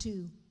 Number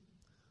 2.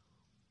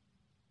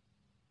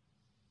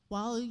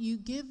 While you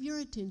give your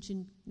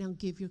attention, now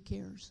give your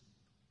cares.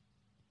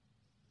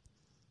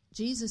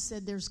 Jesus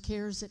said there's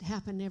cares that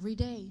happen every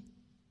day.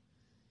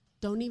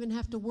 Don't even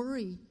have to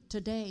worry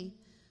today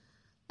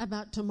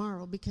about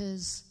tomorrow,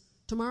 because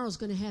tomorrow's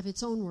going to have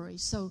its own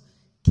worries. So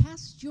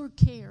cast the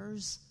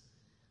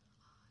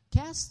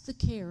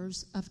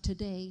cares of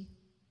today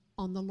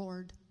on the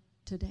Lord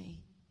today.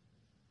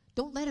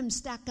 Don't let them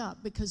stack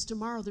up, because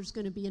tomorrow there's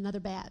going to be another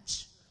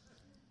batch.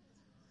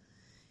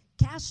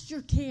 Cast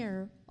your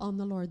care on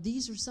the Lord.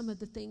 These are some of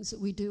the things that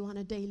we do on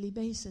a daily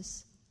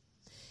basis.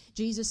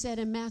 Jesus said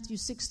in Matthew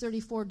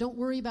 6:34, don't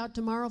worry about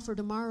tomorrow, for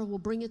tomorrow will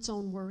bring its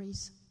own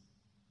worries.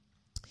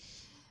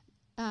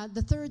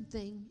 The third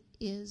thing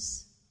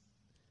is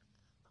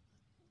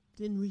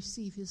didn't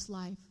receive his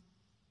life.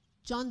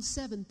 John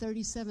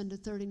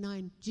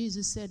 7:37-39,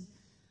 Jesus said,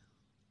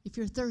 if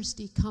you're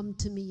thirsty, come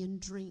to me and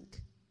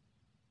drink.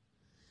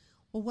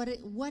 Well,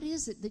 what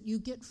is it that you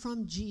get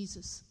from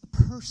Jesus? A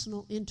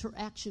personal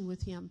interaction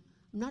with him.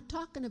 I'm not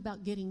talking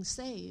about getting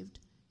saved,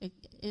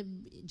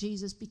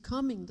 Jesus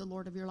becoming the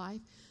Lord of your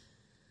life.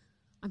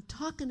 I'm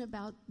talking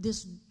about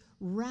this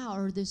route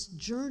or this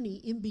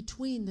journey in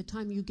between the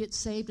time you get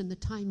saved and the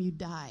time you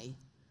die.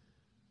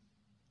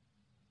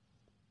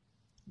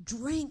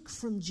 Drink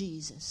from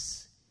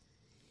Jesus.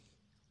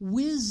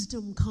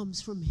 Wisdom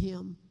comes from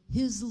him.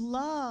 His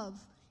love,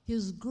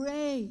 his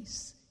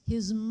grace,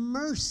 his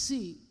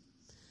mercy.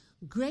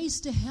 Grace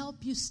to help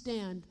you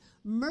stand.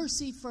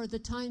 Mercy for the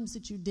times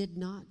that you did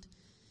not.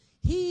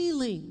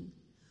 Healing,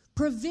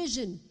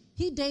 provision.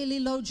 He daily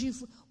loads you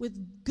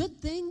with good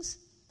things.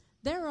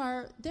 There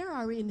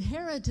are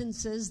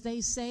inheritances, they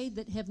say,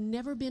 that have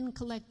never been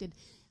collected.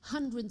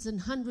 Hundreds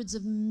and hundreds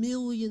of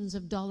millions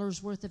of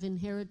dollars worth of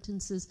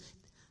inheritances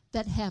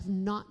that have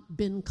not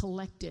been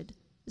collected.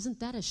 Isn't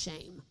that a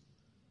shame?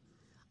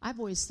 I've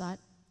always thought,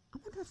 I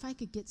wonder if I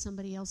could get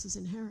somebody else's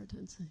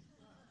inheritance.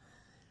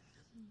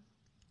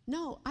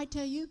 No, I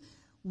tell you,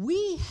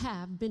 we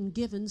have been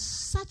given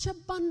such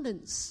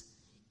abundance.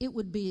 It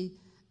would be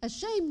a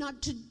shame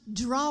not to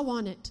draw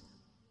on it.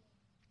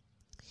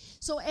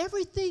 So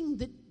everything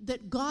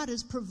that God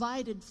has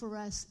provided for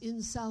us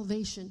in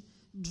salvation,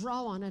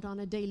 draw on it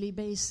on a daily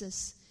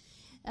basis.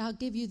 I'll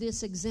give you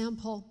this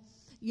example.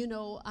 You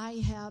know,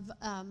 I have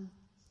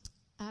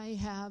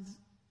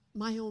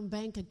my own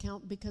bank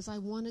account because I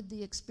wanted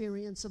the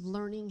experience of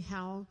learning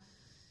how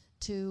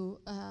to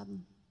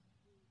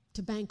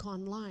bank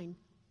online.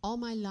 All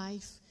my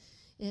life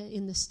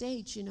in the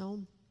States, you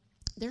know,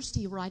 they're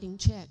still writing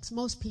checks.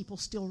 Most people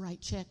still write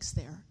checks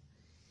there.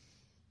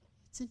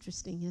 It's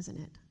interesting, isn't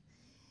it?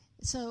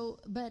 So,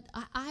 but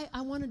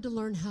I wanted to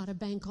learn how to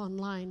bank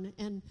online,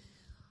 and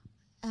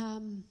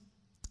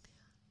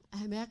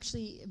I've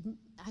actually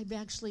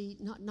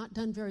not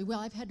done very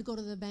well. I've had to go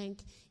to the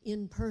bank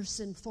in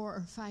person 4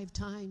 or 5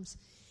 times,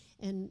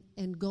 and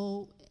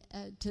go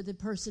to the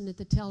person at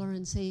the teller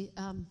and say,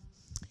 I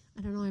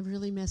don't know, I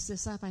really messed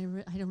this up. I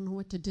don't know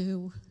what to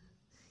do.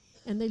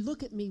 And they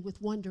look at me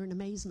with wonder and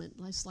amazement.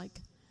 It's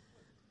like,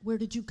 where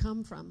did you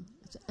come from?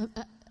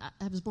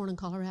 I was born in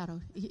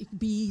Colorado.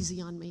 Be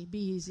easy on me. Be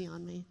easy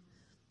on me.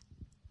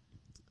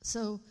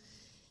 So,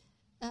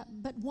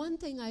 but one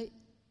thing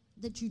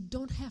that you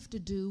don't have to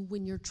do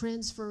when you're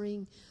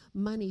transferring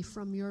money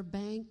from your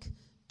bank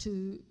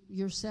to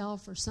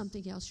yourself or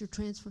something else,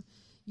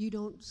 you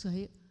don't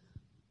say,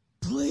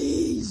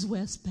 please,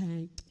 West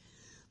Bank,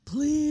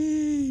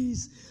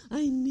 please,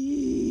 I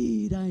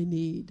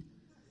need.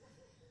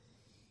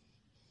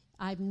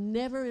 I've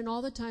never, in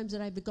all the times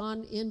that I've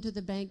gone into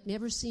the bank,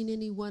 never seen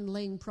anyone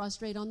laying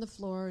prostrate on the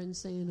floor and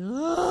saying,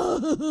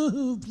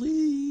 oh,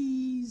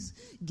 please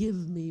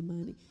give me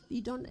money.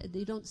 You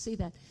don't see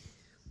that.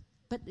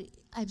 But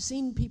I've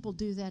seen people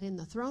do that in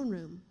the throne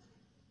room.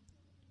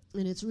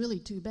 And it's really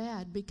too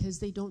bad because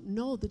they don't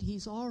know that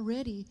he's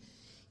already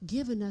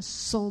given us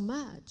so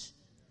much.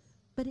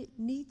 But it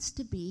needs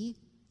to be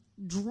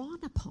drawn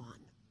upon.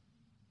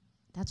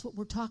 That's what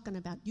we're talking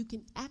about. You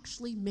can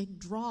actually make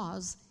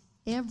draws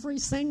every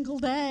single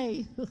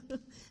day.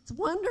 It's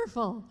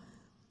wonderful.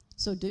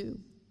 So do.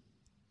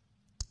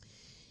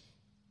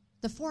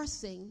 The fourth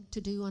thing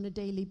to do on a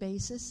daily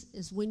basis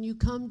is when you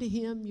come to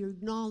him, you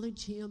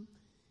acknowledge him,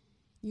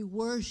 you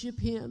worship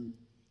him,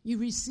 you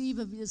receive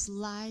of his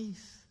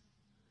life,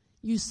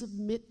 you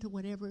submit to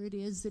whatever it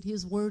is that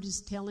his word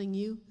is telling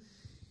you.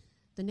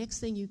 The next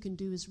thing you can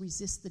do is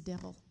resist the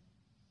devil.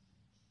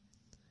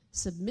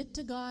 Submit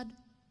to God,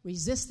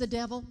 resist the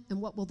devil,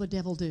 and what will the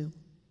devil do?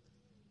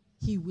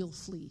 He will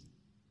flee.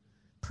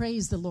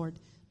 Praise the Lord.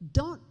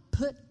 Don't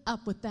put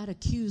up with that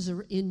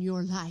accuser in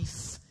your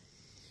life.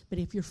 But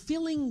if you're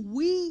feeling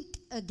weak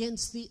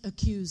against the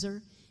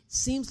accuser,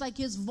 seems like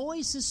his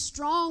voice is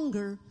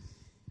stronger,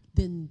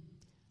 then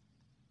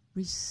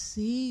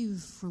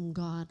receive from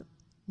God,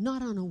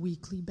 not on a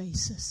weekly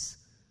basis.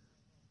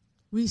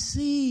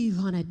 Receive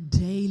on a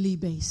daily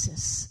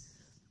basis.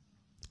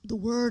 The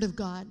word of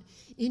God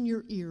in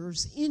your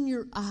ears, in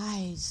your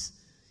eyes,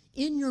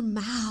 in your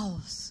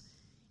mouth.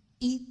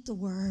 Eat the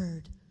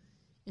word,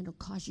 and it'll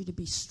cause you to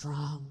be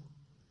strong.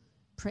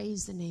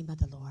 Praise the name of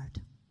the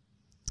Lord.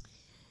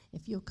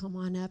 If you'll come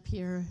on up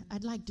here,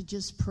 I'd like to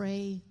just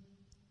pray.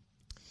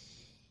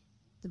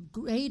 The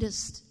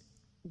greatest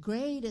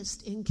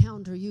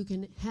encounter you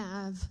can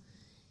have,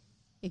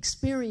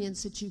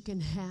 experience that you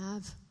can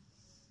have,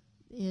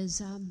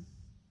 is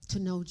to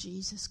know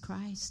Jesus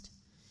Christ.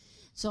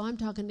 So I'm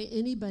talking to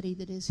anybody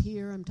that is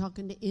here. I'm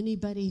talking to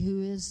anybody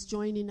who is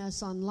joining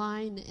us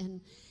online and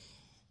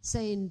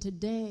saying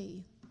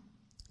today,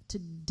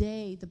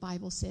 the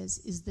Bible says,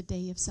 is the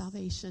day of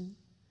salvation.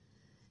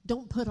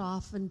 Don't put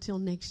off until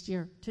next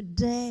year.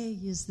 Today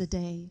is the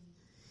day.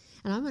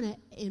 And I'm going to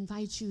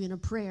invite you in a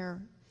prayer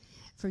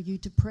for you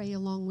to pray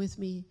along with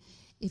me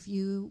if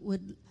you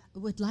would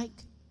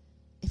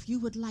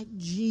like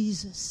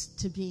Jesus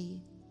to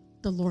be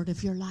the Lord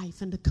of your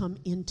life and to come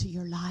into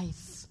your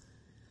life.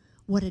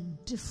 What a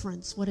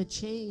difference, what a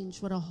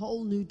change, what a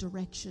whole new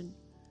direction.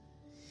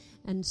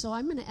 And so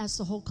I'm going to ask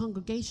the whole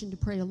congregation to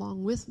pray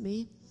along with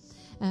me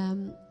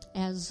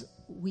as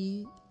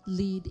we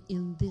lead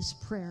in this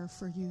prayer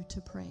for you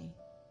to pray.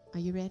 Are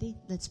you ready?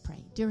 Let's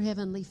pray. Dear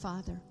Heavenly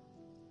Father,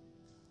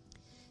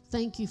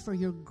 thank you for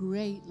your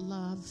great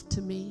love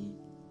to me.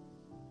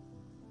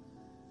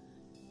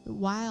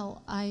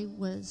 While I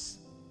was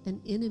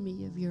an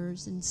enemy of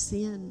yours in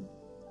sin,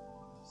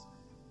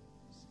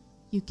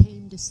 you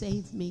came to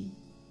save me.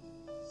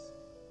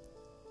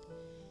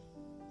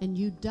 And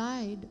you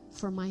died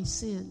for my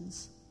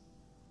sins.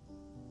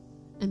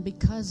 And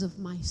because of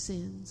my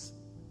sins,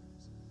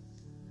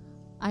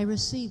 I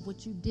receive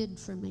what you did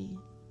for me.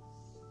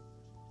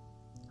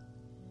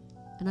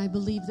 And I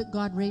believe that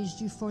God raised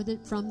you from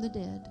the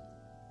dead.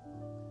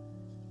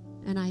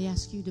 And I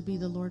ask you to be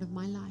the Lord of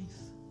my life.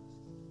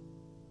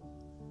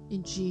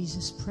 In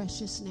Jesus'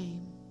 precious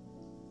name,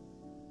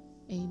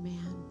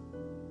 amen.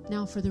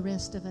 Now for the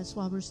rest of us,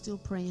 while we're still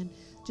praying,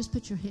 just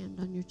put your hand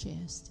on your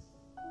chest.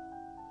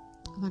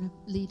 I want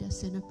to lead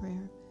us in a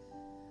prayer.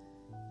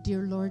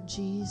 Dear Lord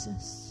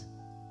Jesus,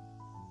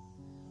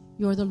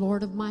 you're the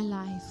Lord of my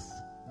life,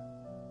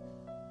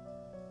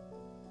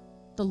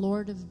 the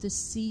Lord of the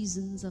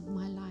seasons of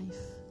my life.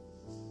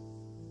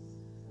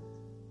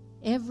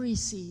 Every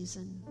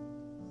season,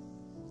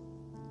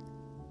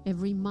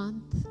 every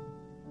month,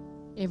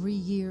 every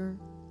year,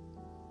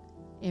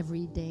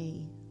 every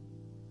day.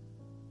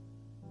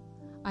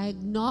 I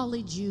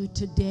acknowledge you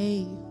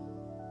today.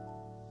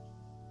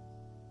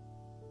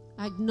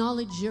 I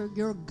acknowledge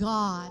you're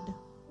God.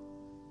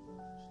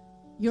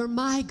 You're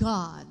my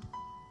God.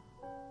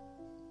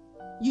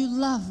 You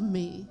love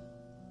me.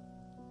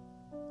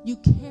 You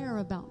care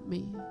about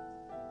me.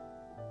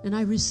 And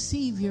I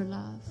receive your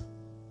love.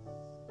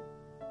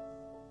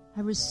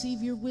 I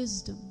receive your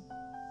wisdom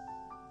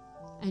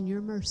and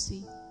your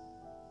mercy.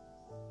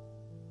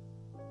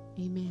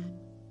 Amen.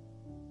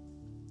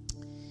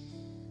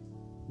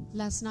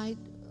 Last night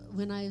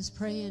when I was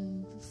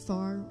praying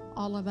for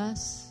all of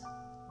us,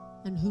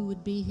 and who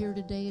would be here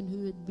today and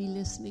who would be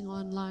listening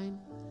online,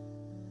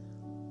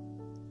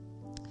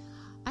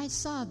 I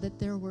saw that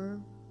there were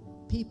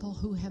people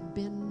who have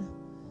been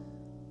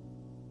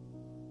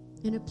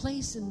in a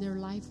place in their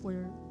life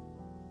where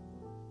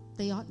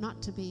they ought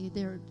not to be.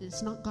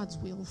 It's not God's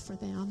will for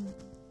them.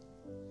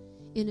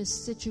 In a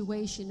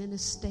situation, in a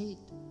state,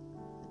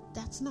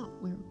 that's not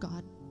where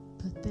God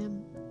put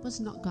them. It was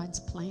not God's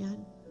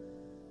plan.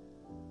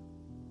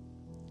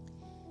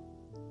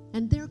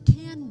 And there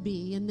can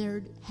be, and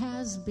there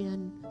has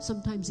been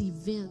sometimes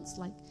events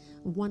like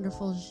a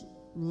wonderful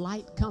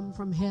light come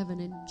from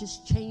heaven and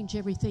just change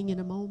everything in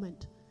a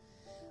moment.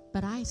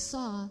 But I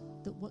saw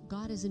that what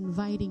God is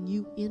inviting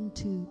you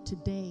into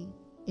today,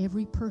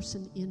 every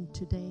person in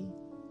today,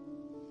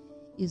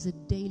 is a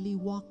daily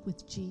walk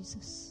with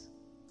Jesus.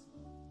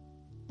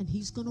 And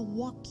He's going to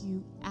walk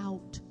you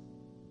out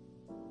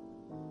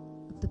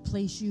of the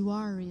place you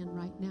are in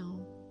right now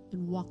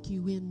and walk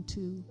you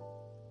into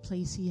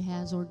place He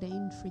has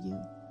ordained for you.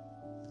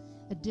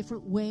 A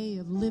different way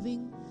of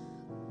living,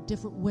 a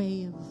different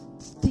way of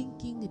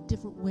thinking, a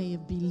different way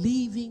of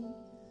believing.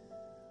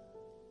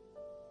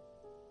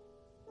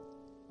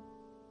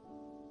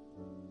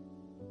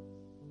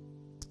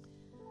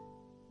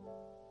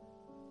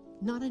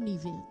 Not an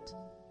event.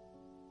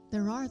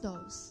 There are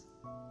those.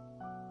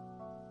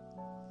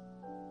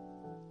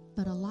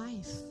 But a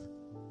life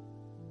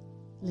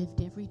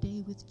lived every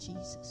day with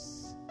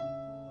Jesus.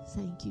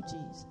 Thank you,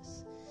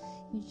 Jesus.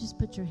 You just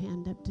put your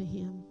hand up to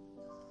Him.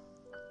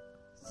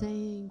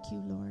 Thank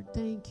you, Lord.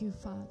 Thank you,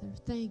 Father.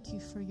 Thank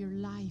you for your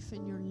life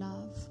and your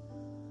love.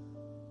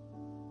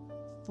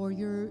 For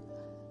your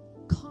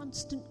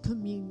constant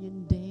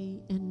communion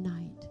day and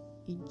night.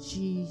 In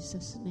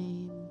Jesus'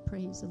 name.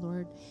 Praise the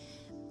Lord.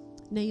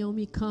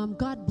 Naomi, come.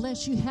 God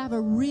bless you. Have a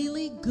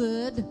really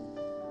good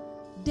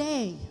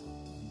day.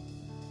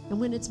 And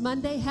when it's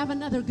Monday, have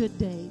another good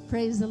day.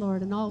 Praise the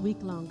Lord. And all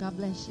week long. God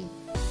bless you.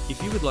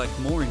 If you would like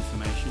more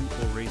information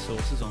or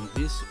resources on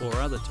this or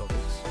other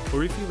topics,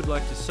 or if you would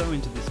like to sow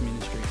into this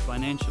ministry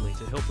financially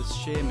to help us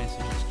share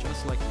messages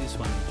just like this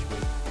one each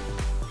week,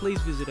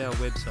 please visit our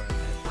website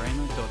at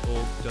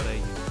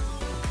rhema.org.au.